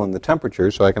potential and the temperature,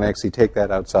 so I can actually take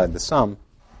that outside the sum,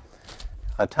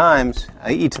 times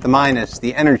e to the minus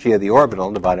the energy of the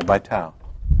orbital divided by tau.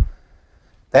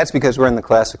 That's because we're in the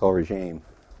classical regime,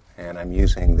 and I'm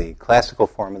using the classical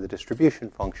form of the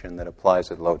distribution function that applies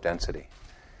at low density.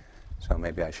 So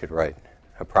maybe I should write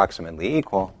approximately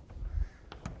equal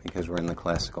because we're in the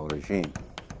classical regime.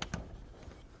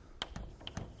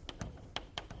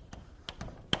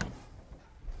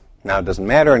 Now it doesn't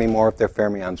matter anymore if they're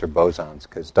fermions or bosons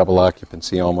because double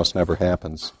occupancy almost never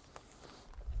happens.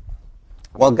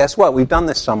 Well, guess what? We've done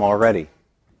this sum already.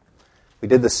 We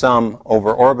did the sum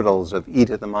over orbitals of e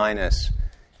to the minus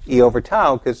e over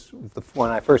tau because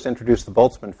when I first introduced the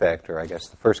Boltzmann factor, I guess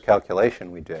the first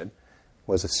calculation we did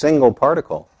was a single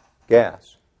particle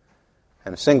gas.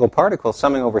 And a single particle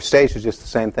summing over states is just the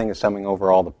same thing as summing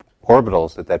over all the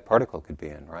orbitals that that particle could be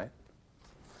in, right?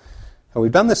 So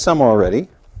we've done this sum already.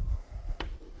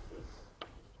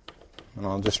 And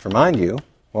I'll just remind you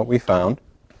what we found.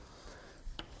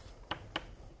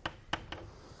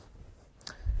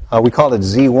 We called it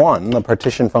Z1, the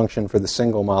partition function for the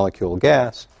single molecule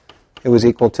gas. It was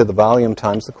equal to the volume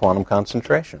times the quantum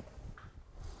concentration.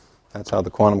 That's how the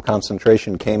quantum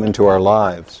concentration came into our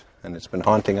lives, and it's been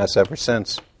haunting us ever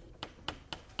since.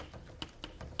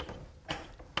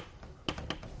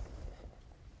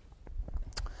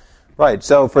 Right,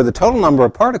 so for the total number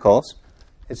of particles,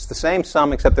 it's the same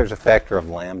sum except there's a factor of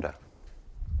lambda.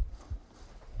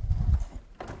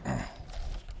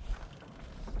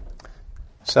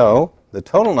 So the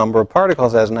total number of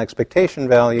particles has an expectation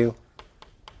value,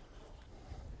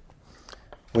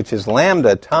 which is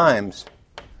lambda times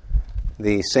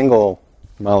the single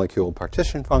molecule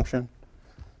partition function,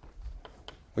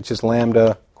 which is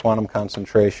lambda quantum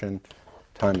concentration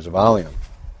times volume.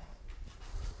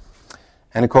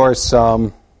 And of course,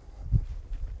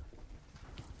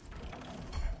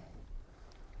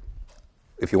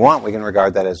 if you want, we can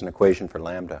regard that as an equation for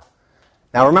lambda.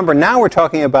 Now remember, now we're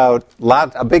talking about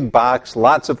a big box,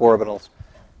 lots of orbitals.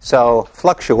 So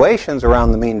fluctuations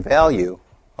around the mean value,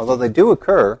 although they do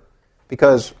occur,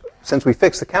 because since we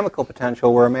fix the chemical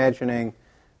potential, we're imagining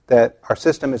that our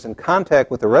system is in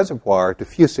contact with a reservoir,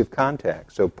 diffusive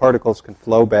contact. So particles can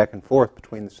flow back and forth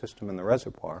between the system and the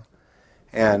reservoir.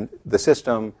 And the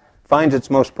system finds its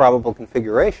most probable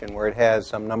configuration where it has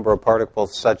some number of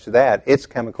particles such that its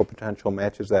chemical potential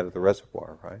matches that of the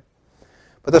reservoir, right?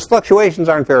 But those fluctuations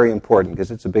aren't very important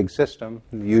because it's a big system.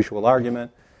 The usual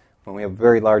argument, when we have a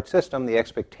very large system, the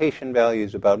expectation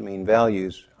values about mean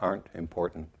values aren't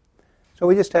important. So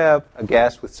we just have a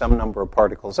gas with some number of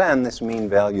particles n, this mean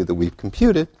value that we've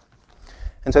computed.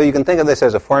 And so you can think of this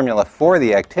as a formula for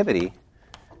the activity.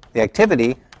 The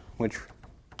activity, which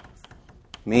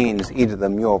means e to the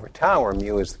mu over tau, where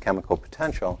mu is the chemical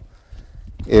potential,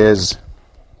 is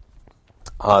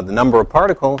the number of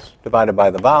particles divided by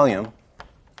the volume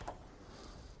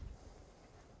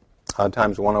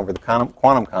times 1 over the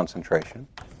quantum concentration.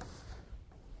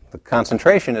 The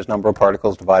concentration is number of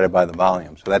particles divided by the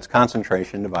volume. So that's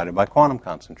concentration divided by quantum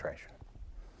concentration.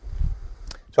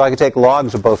 So I could take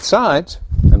logs of both sides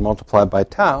and multiply by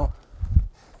tau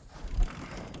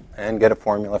and get a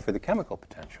formula for the chemical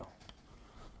potential.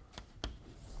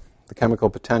 The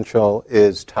chemical potential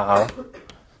is tau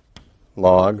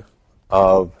log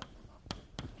of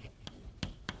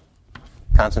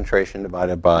concentration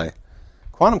divided by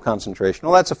quantum concentration.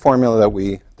 Well, that's a formula that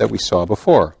we saw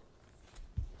before.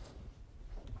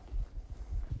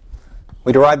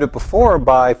 We derived it before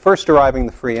by first deriving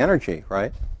the free energy,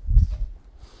 right?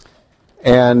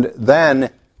 And then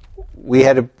we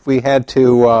had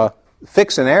to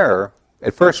fix an error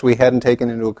at first we hadn't taken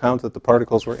into account that the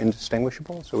particles were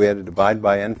indistinguishable, so we had to divide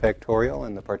by n factorial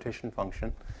in the partition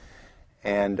function.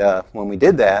 And when we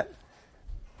did that,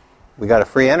 we got a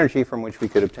free energy from which we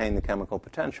could obtain the chemical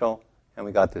potential, and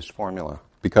we got this formula.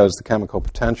 Because the chemical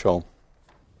potential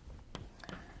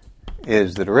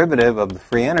is the derivative of the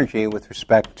free energy with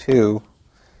respect to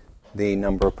the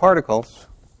number of particles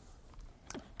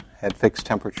at fixed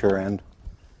temperature and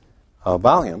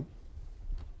volume.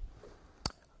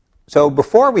 So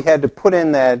before we had to put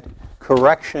in that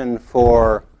correction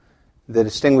for the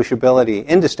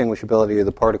indistinguishability of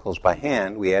the particles by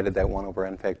hand. We added that 1 over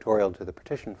n factorial to the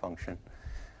partition function.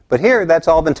 But here, that's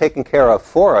all been taken care of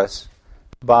for us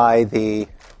by the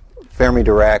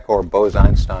Fermi-Dirac or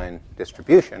Bose-Einstein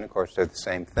distribution. Of course, they're the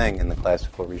same thing in the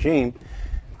classical regime.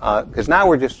 Because now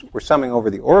we're summing over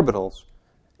the orbitals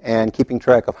and keeping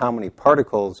track of how many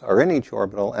particles are in each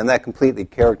orbital, and that completely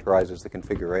characterizes the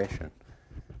configuration.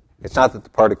 It's not that the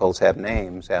particles have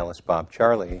names, Alice, Bob,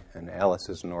 Charlie, and Alice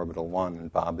is in orbital 1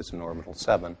 and Bob is in orbital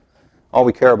 7. All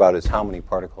we care about is how many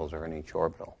particles are in each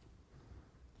orbital.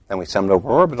 Then we summed over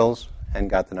orbitals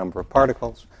and got the number of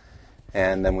particles,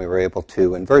 and then we were able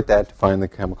to invert that to find the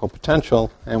chemical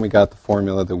potential, and we got the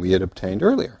formula that we had obtained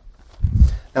earlier.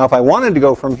 Now, if I wanted to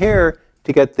go from here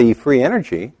to get the free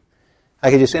energy,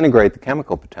 I could just integrate the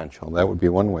chemical potential. That would be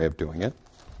one way of doing it.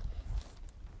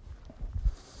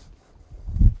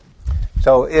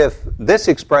 So if this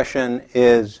expression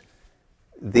is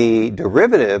the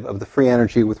derivative of the free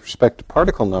energy with respect to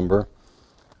particle number,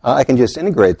 I can just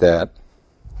integrate that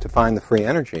to find the free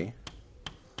energy.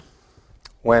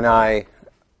 When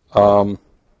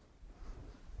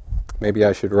maybe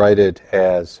I should write it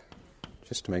as,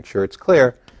 just to make sure it's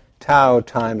clear, tau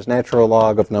times natural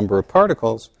log of number of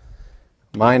particles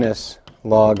minus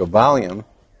log of volume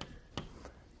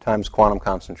times quantum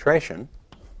concentration.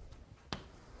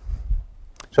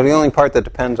 So the only part that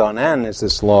depends on n is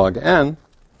this log n.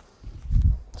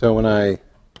 So when I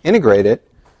integrate it,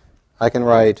 I can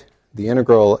write the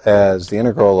integral as the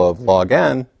integral of log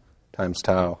n times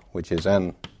tau, which is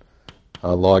n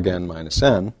log n minus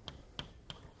n.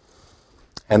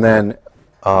 And then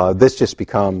this just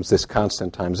becomes this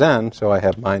constant times n, so I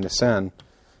have minus n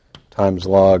times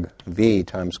log v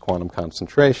times quantum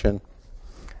concentration.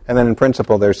 And then in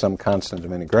principle, there's some constant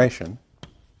of integration.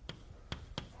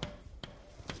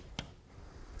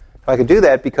 I could do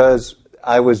that because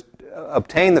I was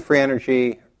obtained the free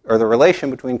energy, or the relation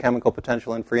between chemical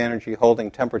potential and free energy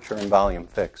holding temperature and volume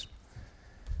fixed.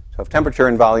 So if temperature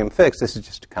and volume fixed, this is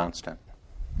just a constant.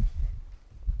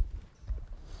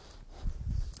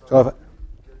 So if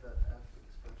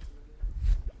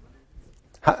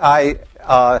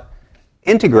I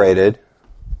integrated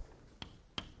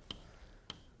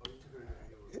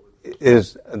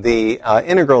is the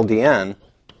integral dn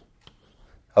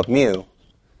of mu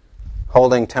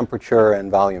holding temperature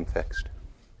and volume fixed.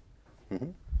 Mm-hmm.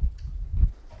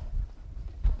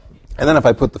 And then if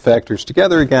I put the factors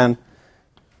together again,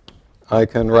 I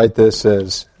can write this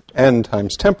as n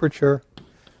times temperature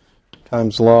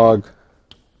times log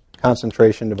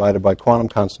concentration divided by quantum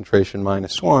concentration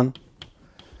minus 1.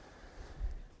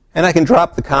 And I can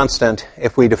drop the constant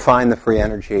if we define the free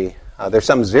energy. There's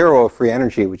some zero of free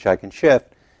energy which I can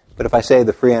shift, but if I say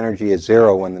the free energy is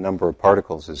 0 when the number of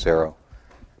particles is 0,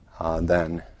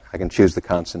 then I can choose the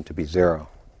constant to be 0.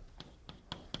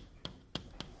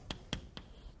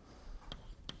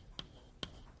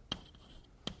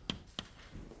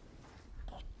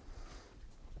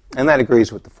 And that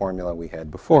agrees with the formula we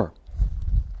had before.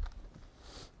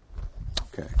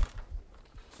 Okay.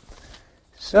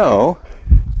 So,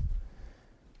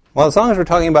 well, as long as we're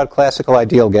talking about classical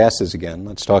ideal gases again,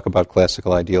 let's talk about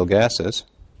classical ideal gases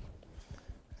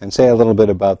and say a little bit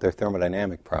about their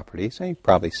thermodynamic properties. You've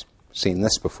probably seen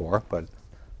this before, but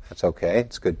that's okay.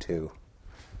 It's good to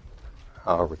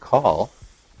recall.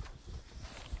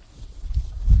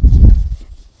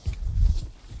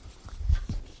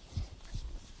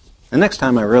 The next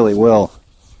time I really will.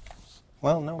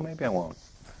 Well, no, maybe I won't.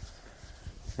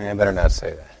 I better not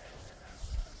say that.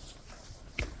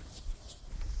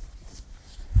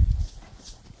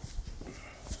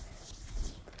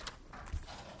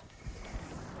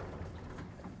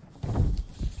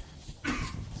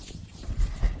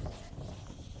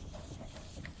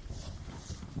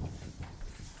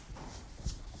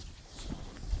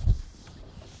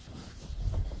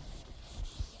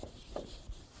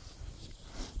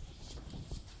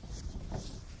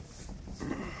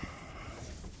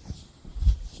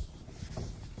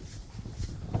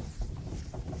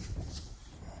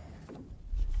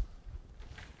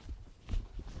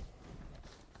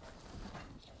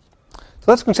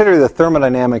 let's consider the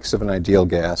thermodynamics of an ideal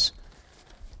gas,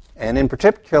 and in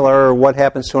particular, what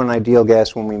happens to an ideal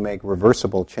gas when we make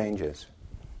reversible changes.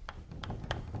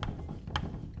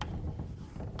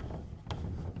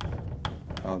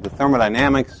 The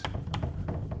thermodynamics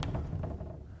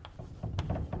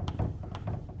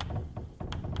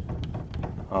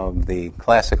of the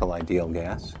classical ideal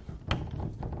gas.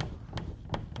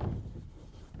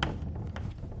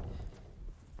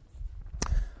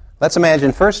 Let's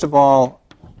imagine, first of all,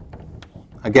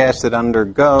 a gas that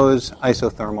undergoes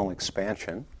isothermal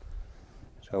expansion.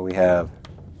 So we have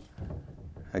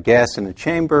a gas in a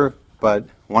chamber, but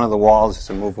one of the walls is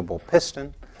a movable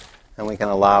piston, and we can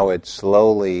allow it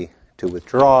slowly to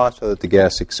withdraw so that the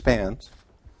gas expands.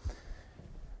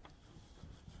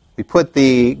 We put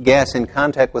the gas in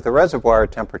contact with a reservoir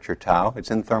at temperature tau. It's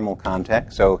in thermal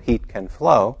contact, so heat can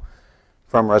flow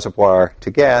from reservoir to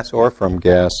gas or from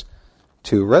gas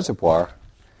to reservoir.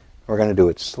 We're going to do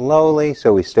it slowly,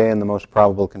 so we stay in the most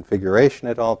probable configuration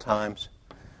at all times.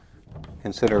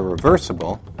 Consider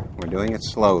reversible. We're doing it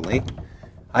slowly.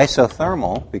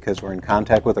 Isothermal, because we're in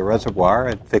contact with a reservoir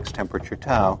at fixed temperature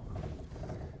tau.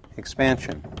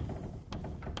 Expansion.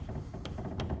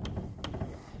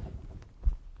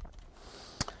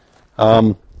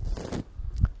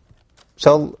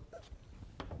 So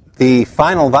the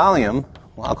final volume,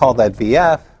 well, I'll call that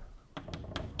VF.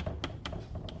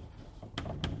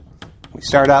 We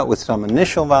start out with some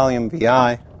initial volume,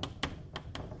 VI.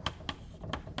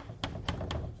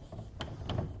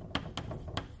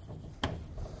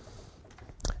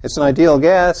 It's an ideal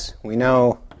gas. We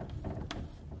know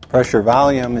pressure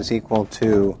volume is equal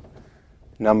to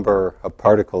number of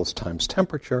particles times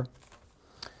temperature.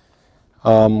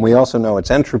 We also know its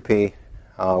entropy,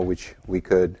 which we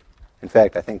could, in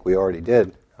fact, I think we already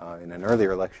did in an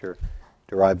earlier lecture,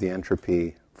 derive the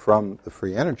entropy from the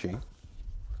free energy.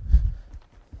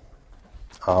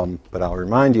 But I'll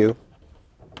remind you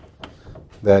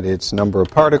that it's number of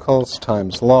particles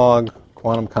times log,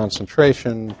 quantum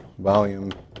concentration,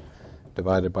 volume,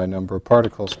 divided by number of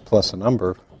particles plus a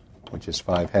number, which is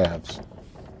 5/2,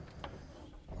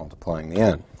 multiplying the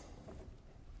n.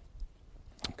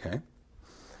 Okay.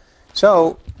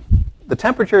 So the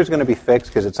temperature is going to be fixed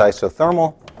because it's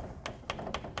isothermal.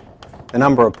 The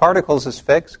number of particles is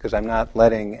fixed because I'm not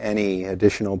letting any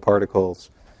additional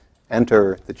particles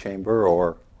enter the chamber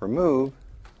or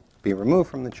be removed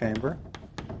from the chamber.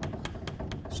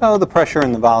 So the pressure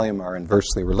and the volume are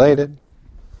inversely related.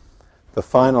 The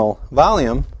final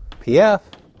volume, PF,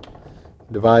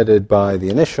 divided by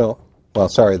the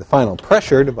the final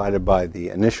pressure divided by the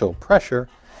initial pressure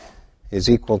is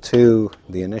equal to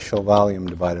the initial volume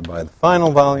divided by the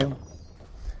final volume.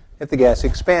 If the gas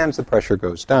expands, the pressure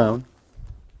goes down.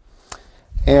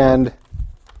 And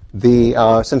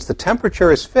since the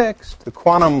temperature is fixed, the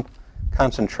quantum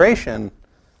concentration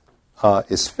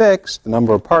is fixed, the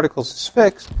number of particles is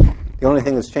fixed, the only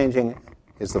thing that's changing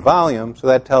is the volume, so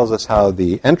that tells us how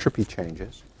the entropy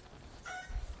changes.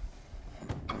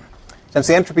 Since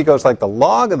the entropy goes like the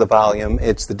log of the volume,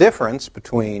 it's the difference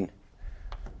between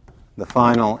the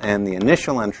final and the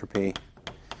initial entropy,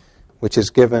 which is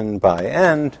given by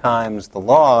n times the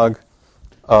log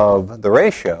of the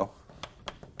ratio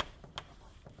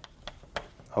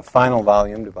of final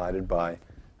volume divided by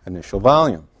initial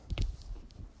volume.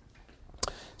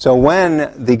 So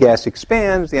when the gas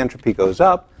expands, the entropy goes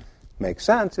up. Makes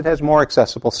sense. It has more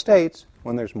accessible states.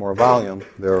 When there's more volume,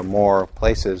 there are more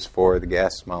places for the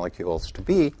gas molecules to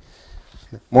be.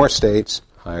 More states,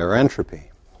 higher entropy.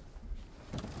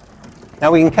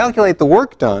 Now we can calculate the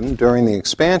work done during the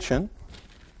expansion.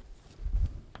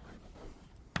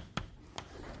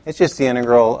 It's just the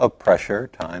integral of pressure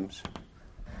times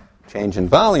change in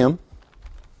volume.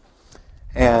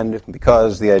 And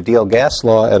because the ideal gas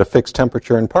law at a fixed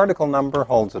temperature and particle number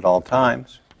holds at all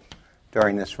times,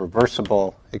 during this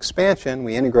reversible expansion,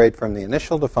 we integrate from the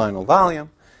initial to final volume,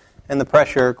 and the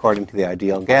pressure, according to the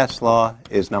ideal gas law,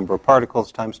 is number of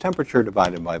particles times temperature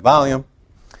divided by volume,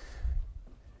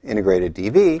 integrated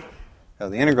dV. So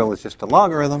the integral is just a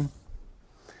logarithm,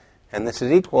 and this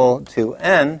is equal to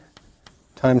n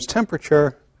times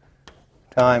temperature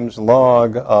times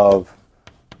log of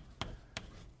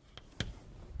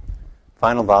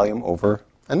final volume over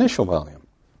initial volume.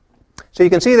 So you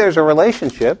can see there's a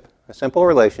relationship, a simple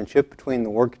relationship between the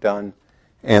work done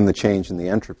and the change in the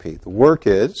entropy. The work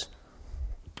is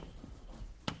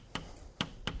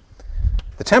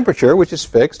the temperature, which is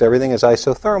fixed, everything is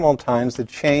isothermal, times the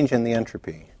change in the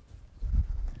entropy.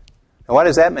 Now, why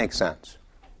does that make sense?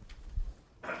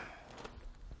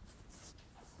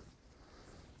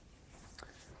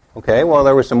 Okay, well,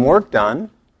 there was some work done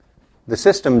the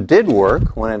system did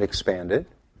work when it expanded.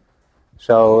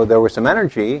 So there was some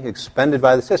energy expended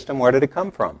by the system. Where did it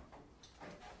come from?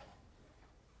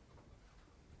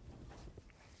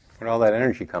 Where did all that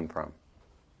energy come from?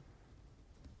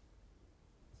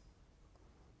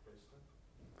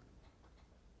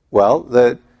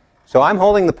 Well, so I'm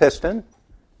holding the piston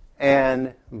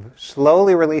and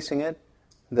slowly releasing it.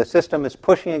 The system is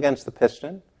pushing against the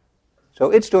piston.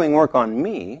 So it's doing work on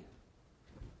me,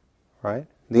 right?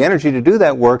 The energy to do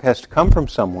that work has to come from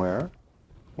somewhere.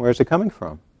 Where is it coming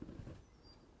from?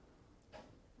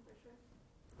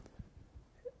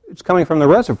 It's coming from the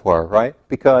reservoir, right?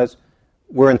 Because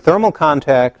we're in thermal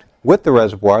contact with the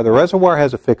reservoir. The reservoir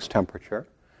has a fixed temperature.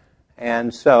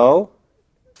 And so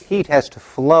heat has to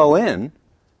flow in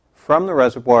from the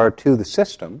reservoir to the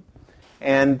system.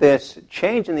 And this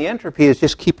change in the entropy is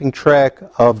just keeping track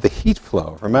of the heat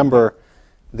flow. Remember,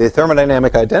 the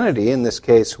thermodynamic identity, in this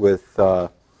case with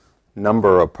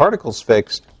number of particles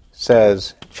fixed,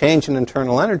 says change in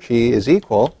internal energy is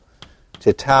equal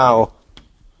to tau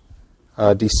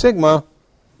d sigma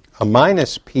a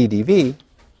minus p dv,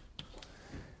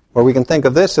 where we can think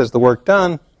of this as the work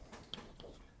done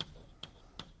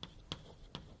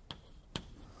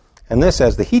and this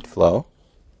as the heat flow.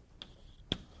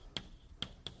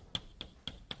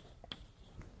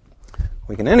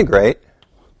 We can integrate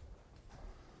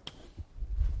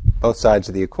both sides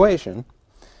of the equation.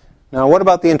 Now, what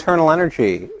about the internal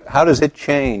energy? How does it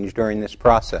change during this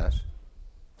process?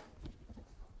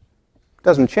 It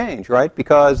doesn't change, right?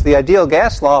 Because the ideal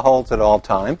gas law holds at all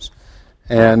times.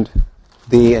 And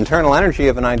the internal energy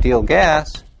of an ideal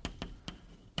gas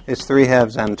is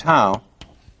 3/2 n tau,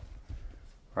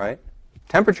 right?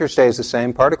 Temperature stays the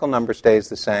same. Particle number stays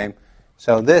the same.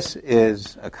 So this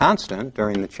is a constant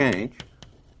during the change.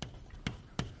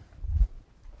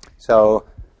 So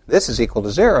this is equal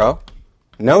to 0.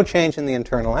 No change in the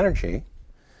internal energy.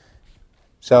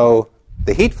 So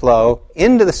the heat flow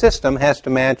into the system has to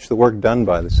match the work done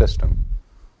by the system.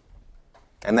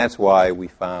 And that's why we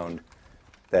found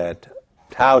that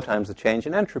tau times the change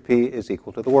in entropy is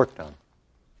equal to the work done.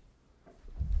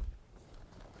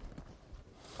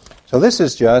 So this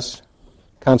is just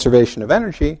conservation of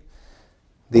energy.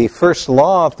 The first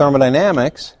law of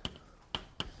thermodynamics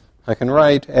I can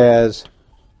write as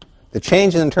the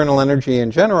change in internal energy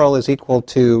in general is equal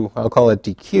to, I'll call it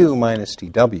dq minus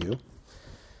dw.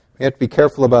 We have to be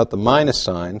careful about the minus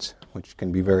signs, which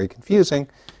can be very confusing.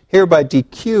 Here by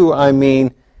dq, I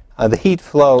mean the heat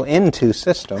flow into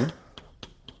system.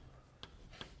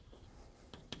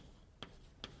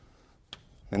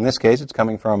 In this case, it's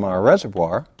coming from our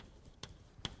reservoir.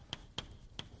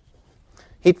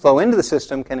 Heat flow into the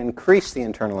system can increase the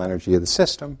internal energy of the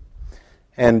system.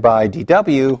 And by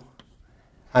dw,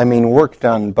 I mean work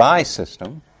done by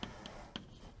system.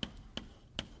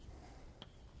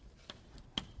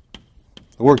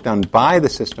 The work done by the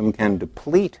system can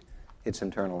deplete its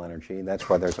internal energy. That's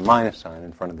why there's a minus sign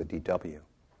in front of the dw.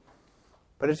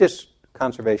 But it's just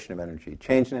conservation of energy.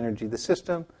 Change in energy of the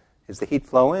system is the heat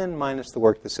flow in minus the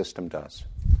work the system does.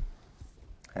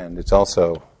 And it's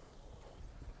also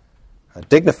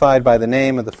dignified by the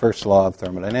name of the first law of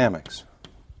thermodynamics.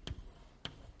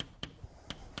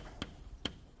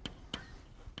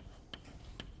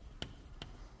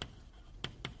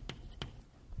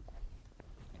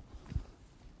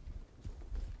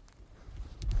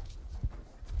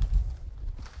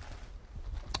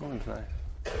 What is that?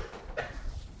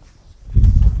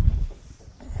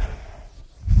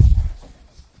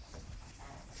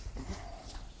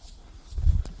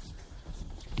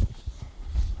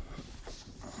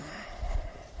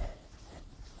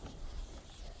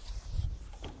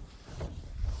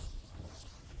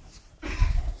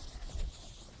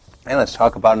 And let's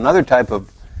talk about another type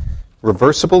of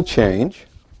reversible change.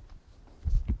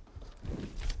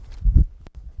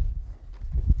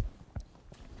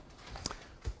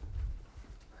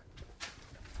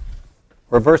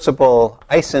 Reversible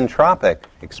isentropic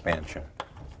expansion.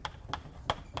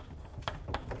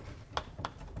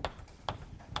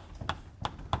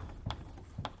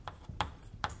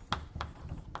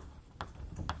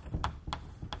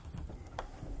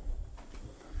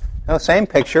 Now, same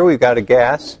picture. We've got a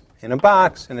gas in a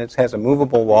box, and it has a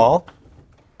movable wall.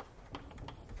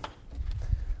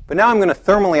 But now I'm going to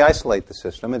thermally isolate the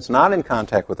system. It's not in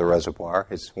contact with the reservoir.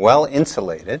 It's well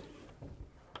insulated.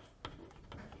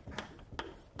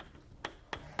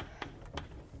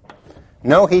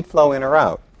 No heat flow in or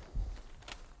out.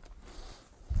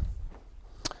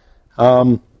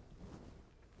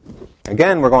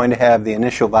 Again, we're going to have the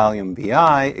initial volume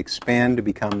VI expand to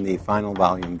become the final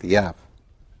volume VF.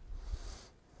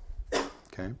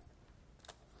 Okay.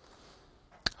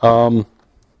 But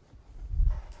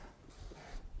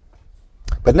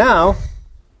now,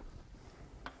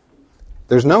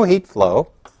 there's no heat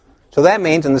flow. So that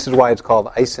means, and this is why it's called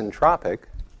isentropic,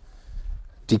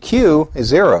 dq is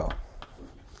 0.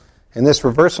 In this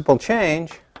reversible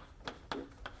change,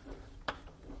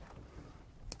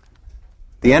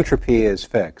 the entropy is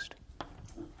fixed.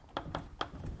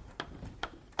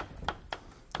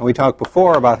 And we talked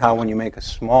before about how when you make a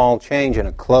small change in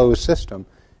a closed system,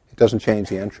 it doesn't change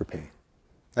the entropy.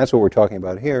 That's what we're talking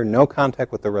about here. No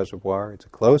contact with the reservoir. It's a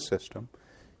closed system.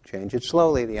 Change it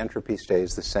slowly. The entropy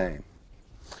stays the same.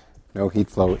 No heat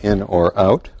flow in or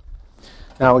out.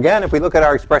 Now again, if we look at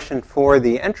our expression for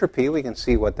the entropy, we can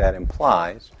see what that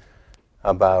implies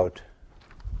about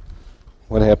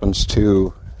what happens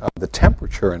to the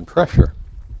temperature and pressure.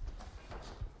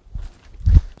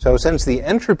 So since the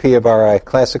entropy of our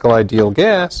classical ideal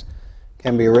gas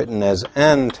can be written as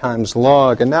n times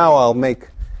log, and now I'll make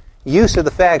use of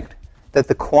the fact that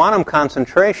the quantum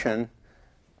concentration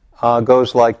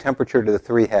goes like temperature to the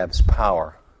 3/2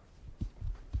 power.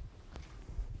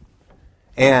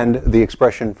 And the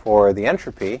expression for the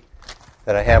entropy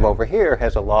that I have over here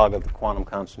has a log of the quantum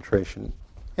concentration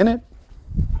in it.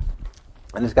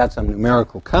 And it's got some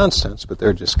numerical constants, but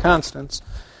they're just constants.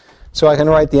 So I can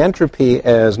write the entropy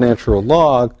as natural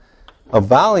log of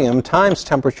volume times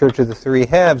temperature to the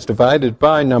 3/2 divided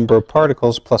by number of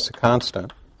particles plus a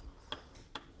constant.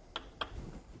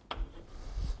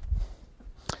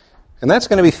 And that's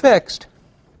going to be fixed.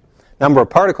 Number of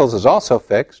particles is also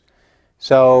fixed.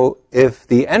 So if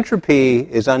the entropy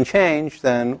is unchanged,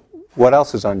 then what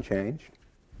else is unchanged?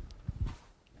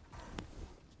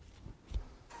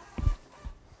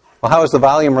 Well, how is the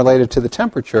volume related to the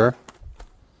temperature?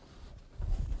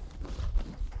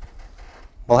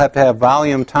 We'll have to have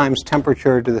volume times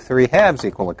temperature to the 3/2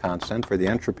 equal a constant for the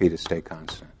entropy to stay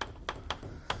constant.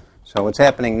 So what's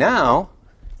happening now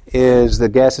is the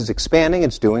gas is expanding,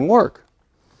 it's doing work.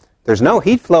 There's no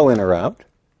heat flow in or out.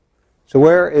 So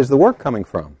where is the work coming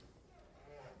from?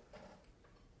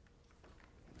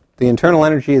 The internal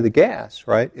energy of the gas,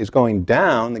 right, is going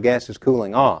down. The gas is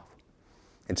cooling off.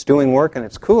 It's doing work and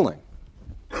it's cooling.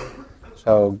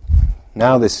 So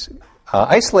now this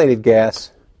isolated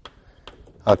gas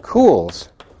cools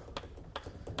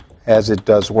as it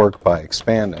does work by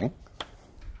expanding.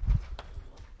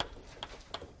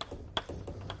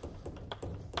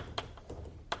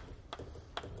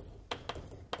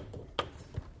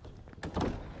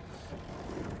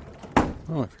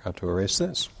 Oh, I forgot to erase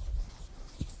this.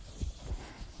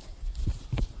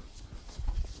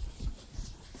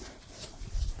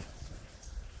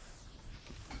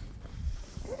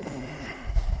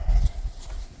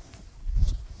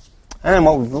 And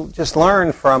what we've just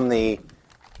learned from the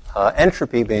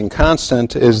entropy being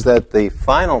constant is that the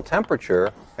final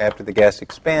temperature, after the gas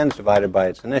expands divided by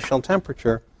its initial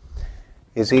temperature,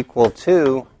 is equal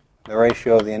to the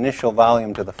ratio of the initial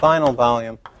volume to the final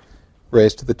volume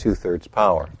raised to the 2/3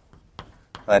 power.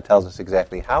 That tells us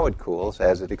exactly how it cools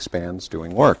as it expands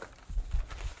doing work.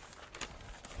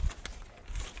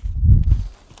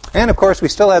 And of course, we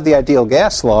still have the ideal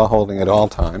gas law holding at all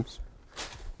times.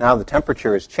 Now the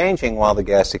temperature is changing while the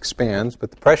gas expands,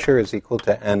 but the pressure is equal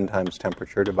to n times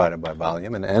temperature divided by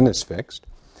volume, and n is fixed.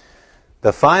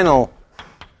 The final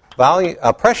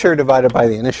pressure divided by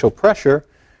the initial pressure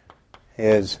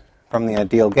is, from the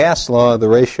ideal gas law, the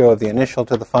ratio of the initial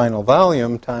to the final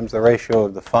volume times the ratio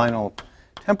of the final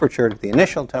temperature to the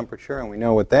initial temperature, and we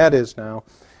know what that is now.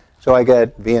 So I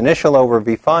get V initial over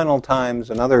V final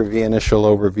times another V initial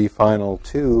over V final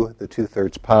to the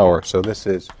 2/3 power. So this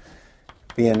is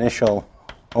V initial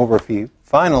over V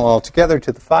final altogether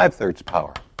to the 5/3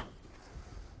 power.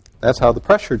 That's how the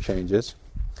pressure changes.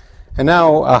 And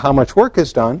now how much work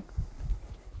is done?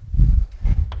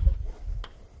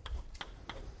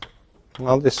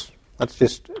 Well, let's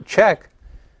just check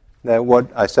that what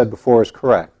I said before is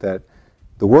correct, that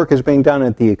the work is being done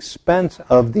at the expense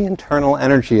of the internal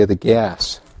energy of the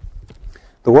gas.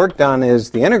 The work done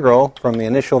is the integral from the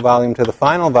initial volume to the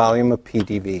final volume of P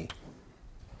dV.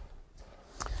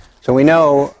 So we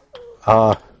know,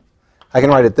 I can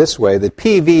write it this way, that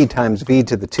PV times V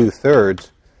to the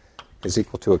 2/3 is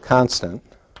equal to a constant.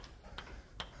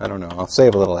 I don't know, I'll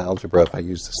save a little algebra if I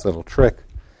use this little trick.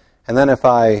 And then if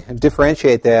I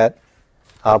differentiate that,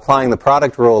 applying the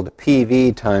product rule to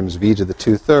PV times V to the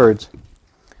 2/3,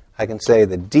 I can say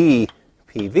that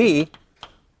dPV,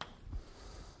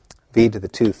 V to the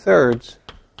 2/3,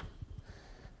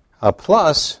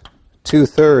 plus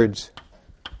 2/3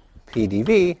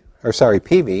 PdV, or sorry,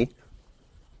 PV,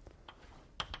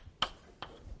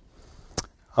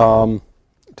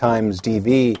 times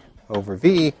dV over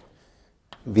v,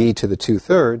 v to the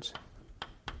 2/3,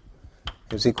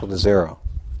 is equal to 0.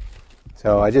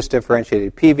 So I just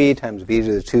differentiated PV times v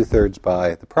to the 2/3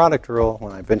 by the product rule.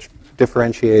 When I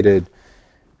differentiated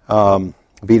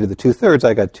v to the 2/3,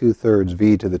 I got 2/3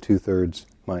 v to the 2/3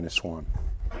 minus 1.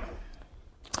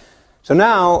 So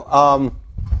now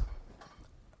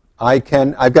I've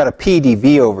got a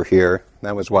PdV over here.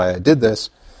 That was why I did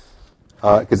this,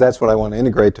 because that's what I want to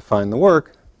integrate to find the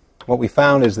work. What we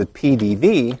found is that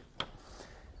PdV,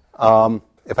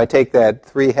 if I take that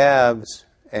 3/2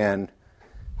 and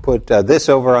put this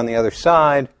over on the other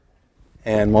side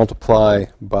and multiply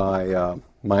by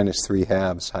minus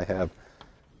 3/2, I have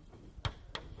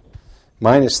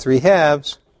minus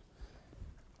 3/2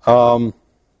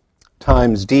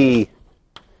 times d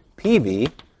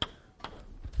PV.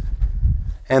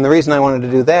 And the reason I wanted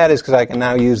to do that is because I can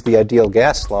now use the ideal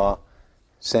gas law,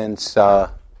 since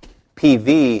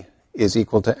PV is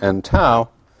equal to n tau.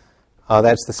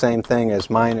 That's the same thing as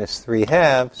minus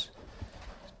 3/2.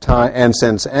 And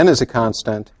since n is a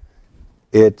constant,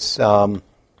 it's n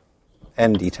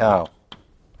d tau.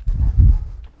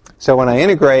 So when I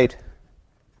integrate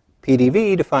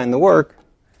PdV to find the work,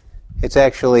 it's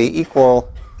actually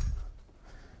equal,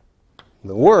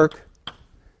 the work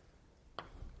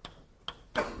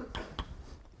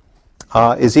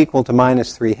is equal to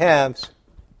minus 3/2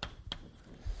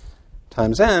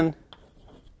 times n,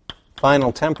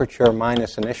 final temperature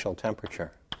minus initial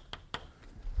temperature.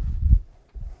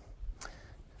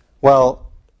 Well,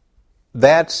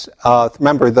 that's,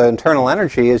 remember, the internal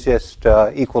energy is just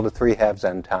equal to 3/2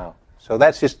 n tau. So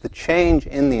that's just the change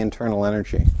in the internal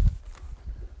energy.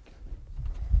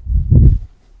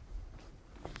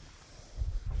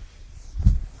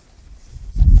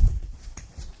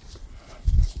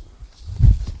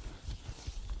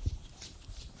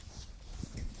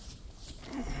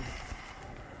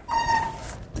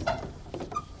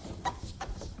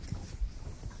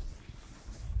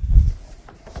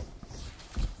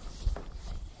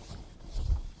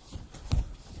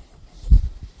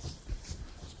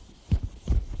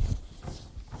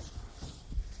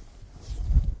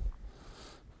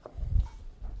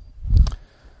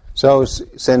 So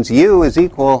since U is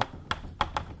equal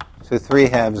to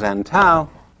 3/2 n tau,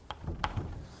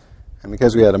 and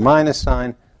because we had a minus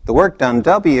sign, the work done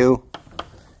W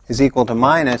is equal to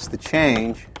minus the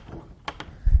change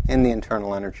in the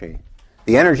internal energy.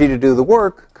 The energy to do the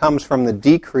work comes from the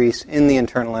decrease in the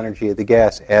internal energy of the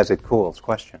gas as it cools.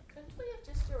 Question? Couldn't we have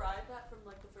just derived that from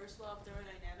like the first law of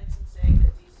thermodynamics and saying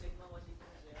that d sigma was equal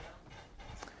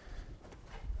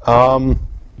to 0?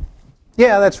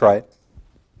 Yeah, that's right.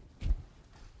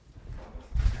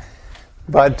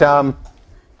 But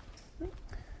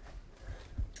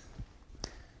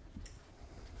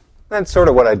that's sort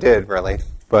of what I did, really.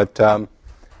 But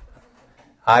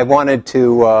I wanted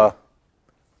to, I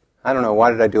don't know,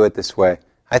 why did I do it this way?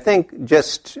 I think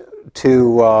just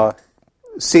to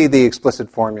see the explicit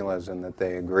formulas and that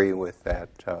they agree with that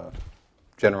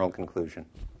general conclusion.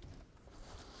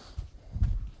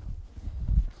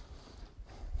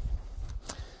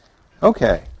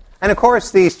 Okay. And of course,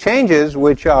 these changes,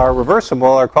 which are reversible,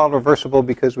 are called reversible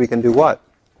because we can do what?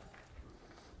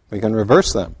 We can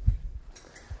reverse them.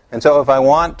 And so if I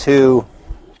want to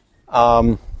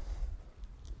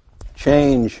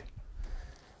change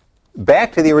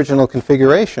back to the original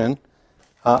configuration,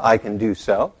 I can do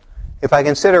so. If I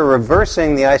consider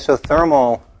reversing the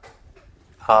isothermal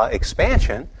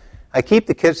expansion, I keep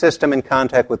the kit system in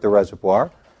contact with the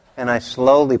reservoir, and I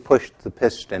slowly push the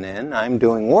piston in. I'm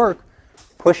doing work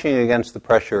pushing against the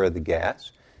pressure of the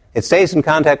gas. It stays in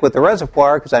contact with the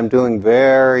reservoir because I'm doing it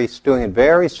very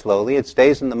slowly. It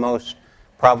stays in the most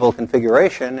probable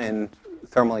configuration in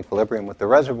thermal equilibrium with the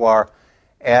reservoir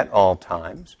at all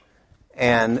times.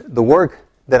 And the work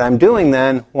that I'm doing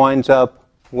then winds up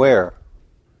where?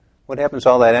 What happens to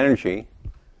all that energy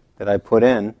that I put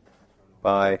in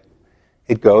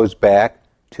it goes back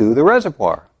to the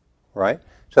reservoir, right?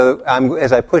 So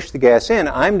as I push the gas in,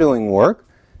 I'm doing work.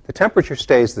 The temperature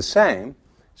stays the same.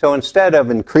 So instead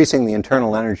of increasing the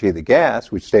internal energy of the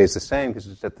gas, which stays the same because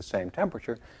it's at the same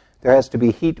temperature, there has to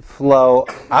be heat flow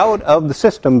out of the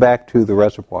system back to the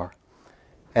reservoir.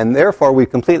 And therefore, we've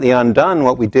completely undone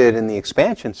what we did in the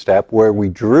expansion step, where we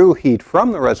drew heat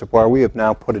from the reservoir. We have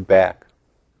now put it back.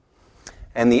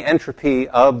 And the entropy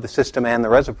of the system and the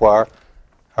reservoir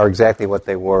are exactly what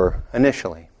they were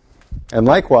initially. And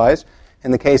likewise,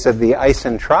 in the case of the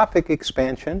isentropic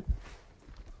expansion,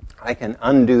 I can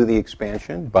undo the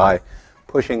expansion by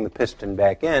pushing the piston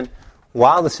back in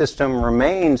while the system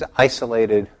remains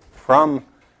isolated from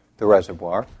the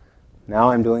reservoir. Now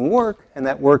I'm doing work, and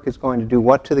that work is going to do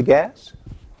what to the gas?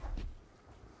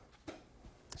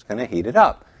 It's going to heat it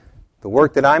up. The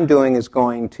work that I'm doing is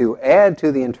going to add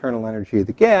to the internal energy of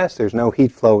the gas. There's no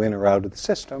heat flow in or out of the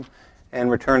system,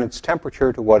 and return its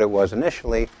temperature to what it was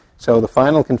initially. So the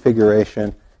final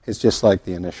configuration is just like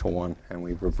the initial one, and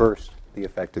we've reversed the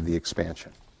effect of the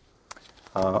expansion.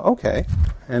 Okay,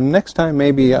 and next time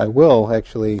maybe I will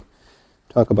actually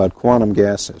talk about quantum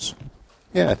gases.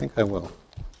 Yeah, I think I will.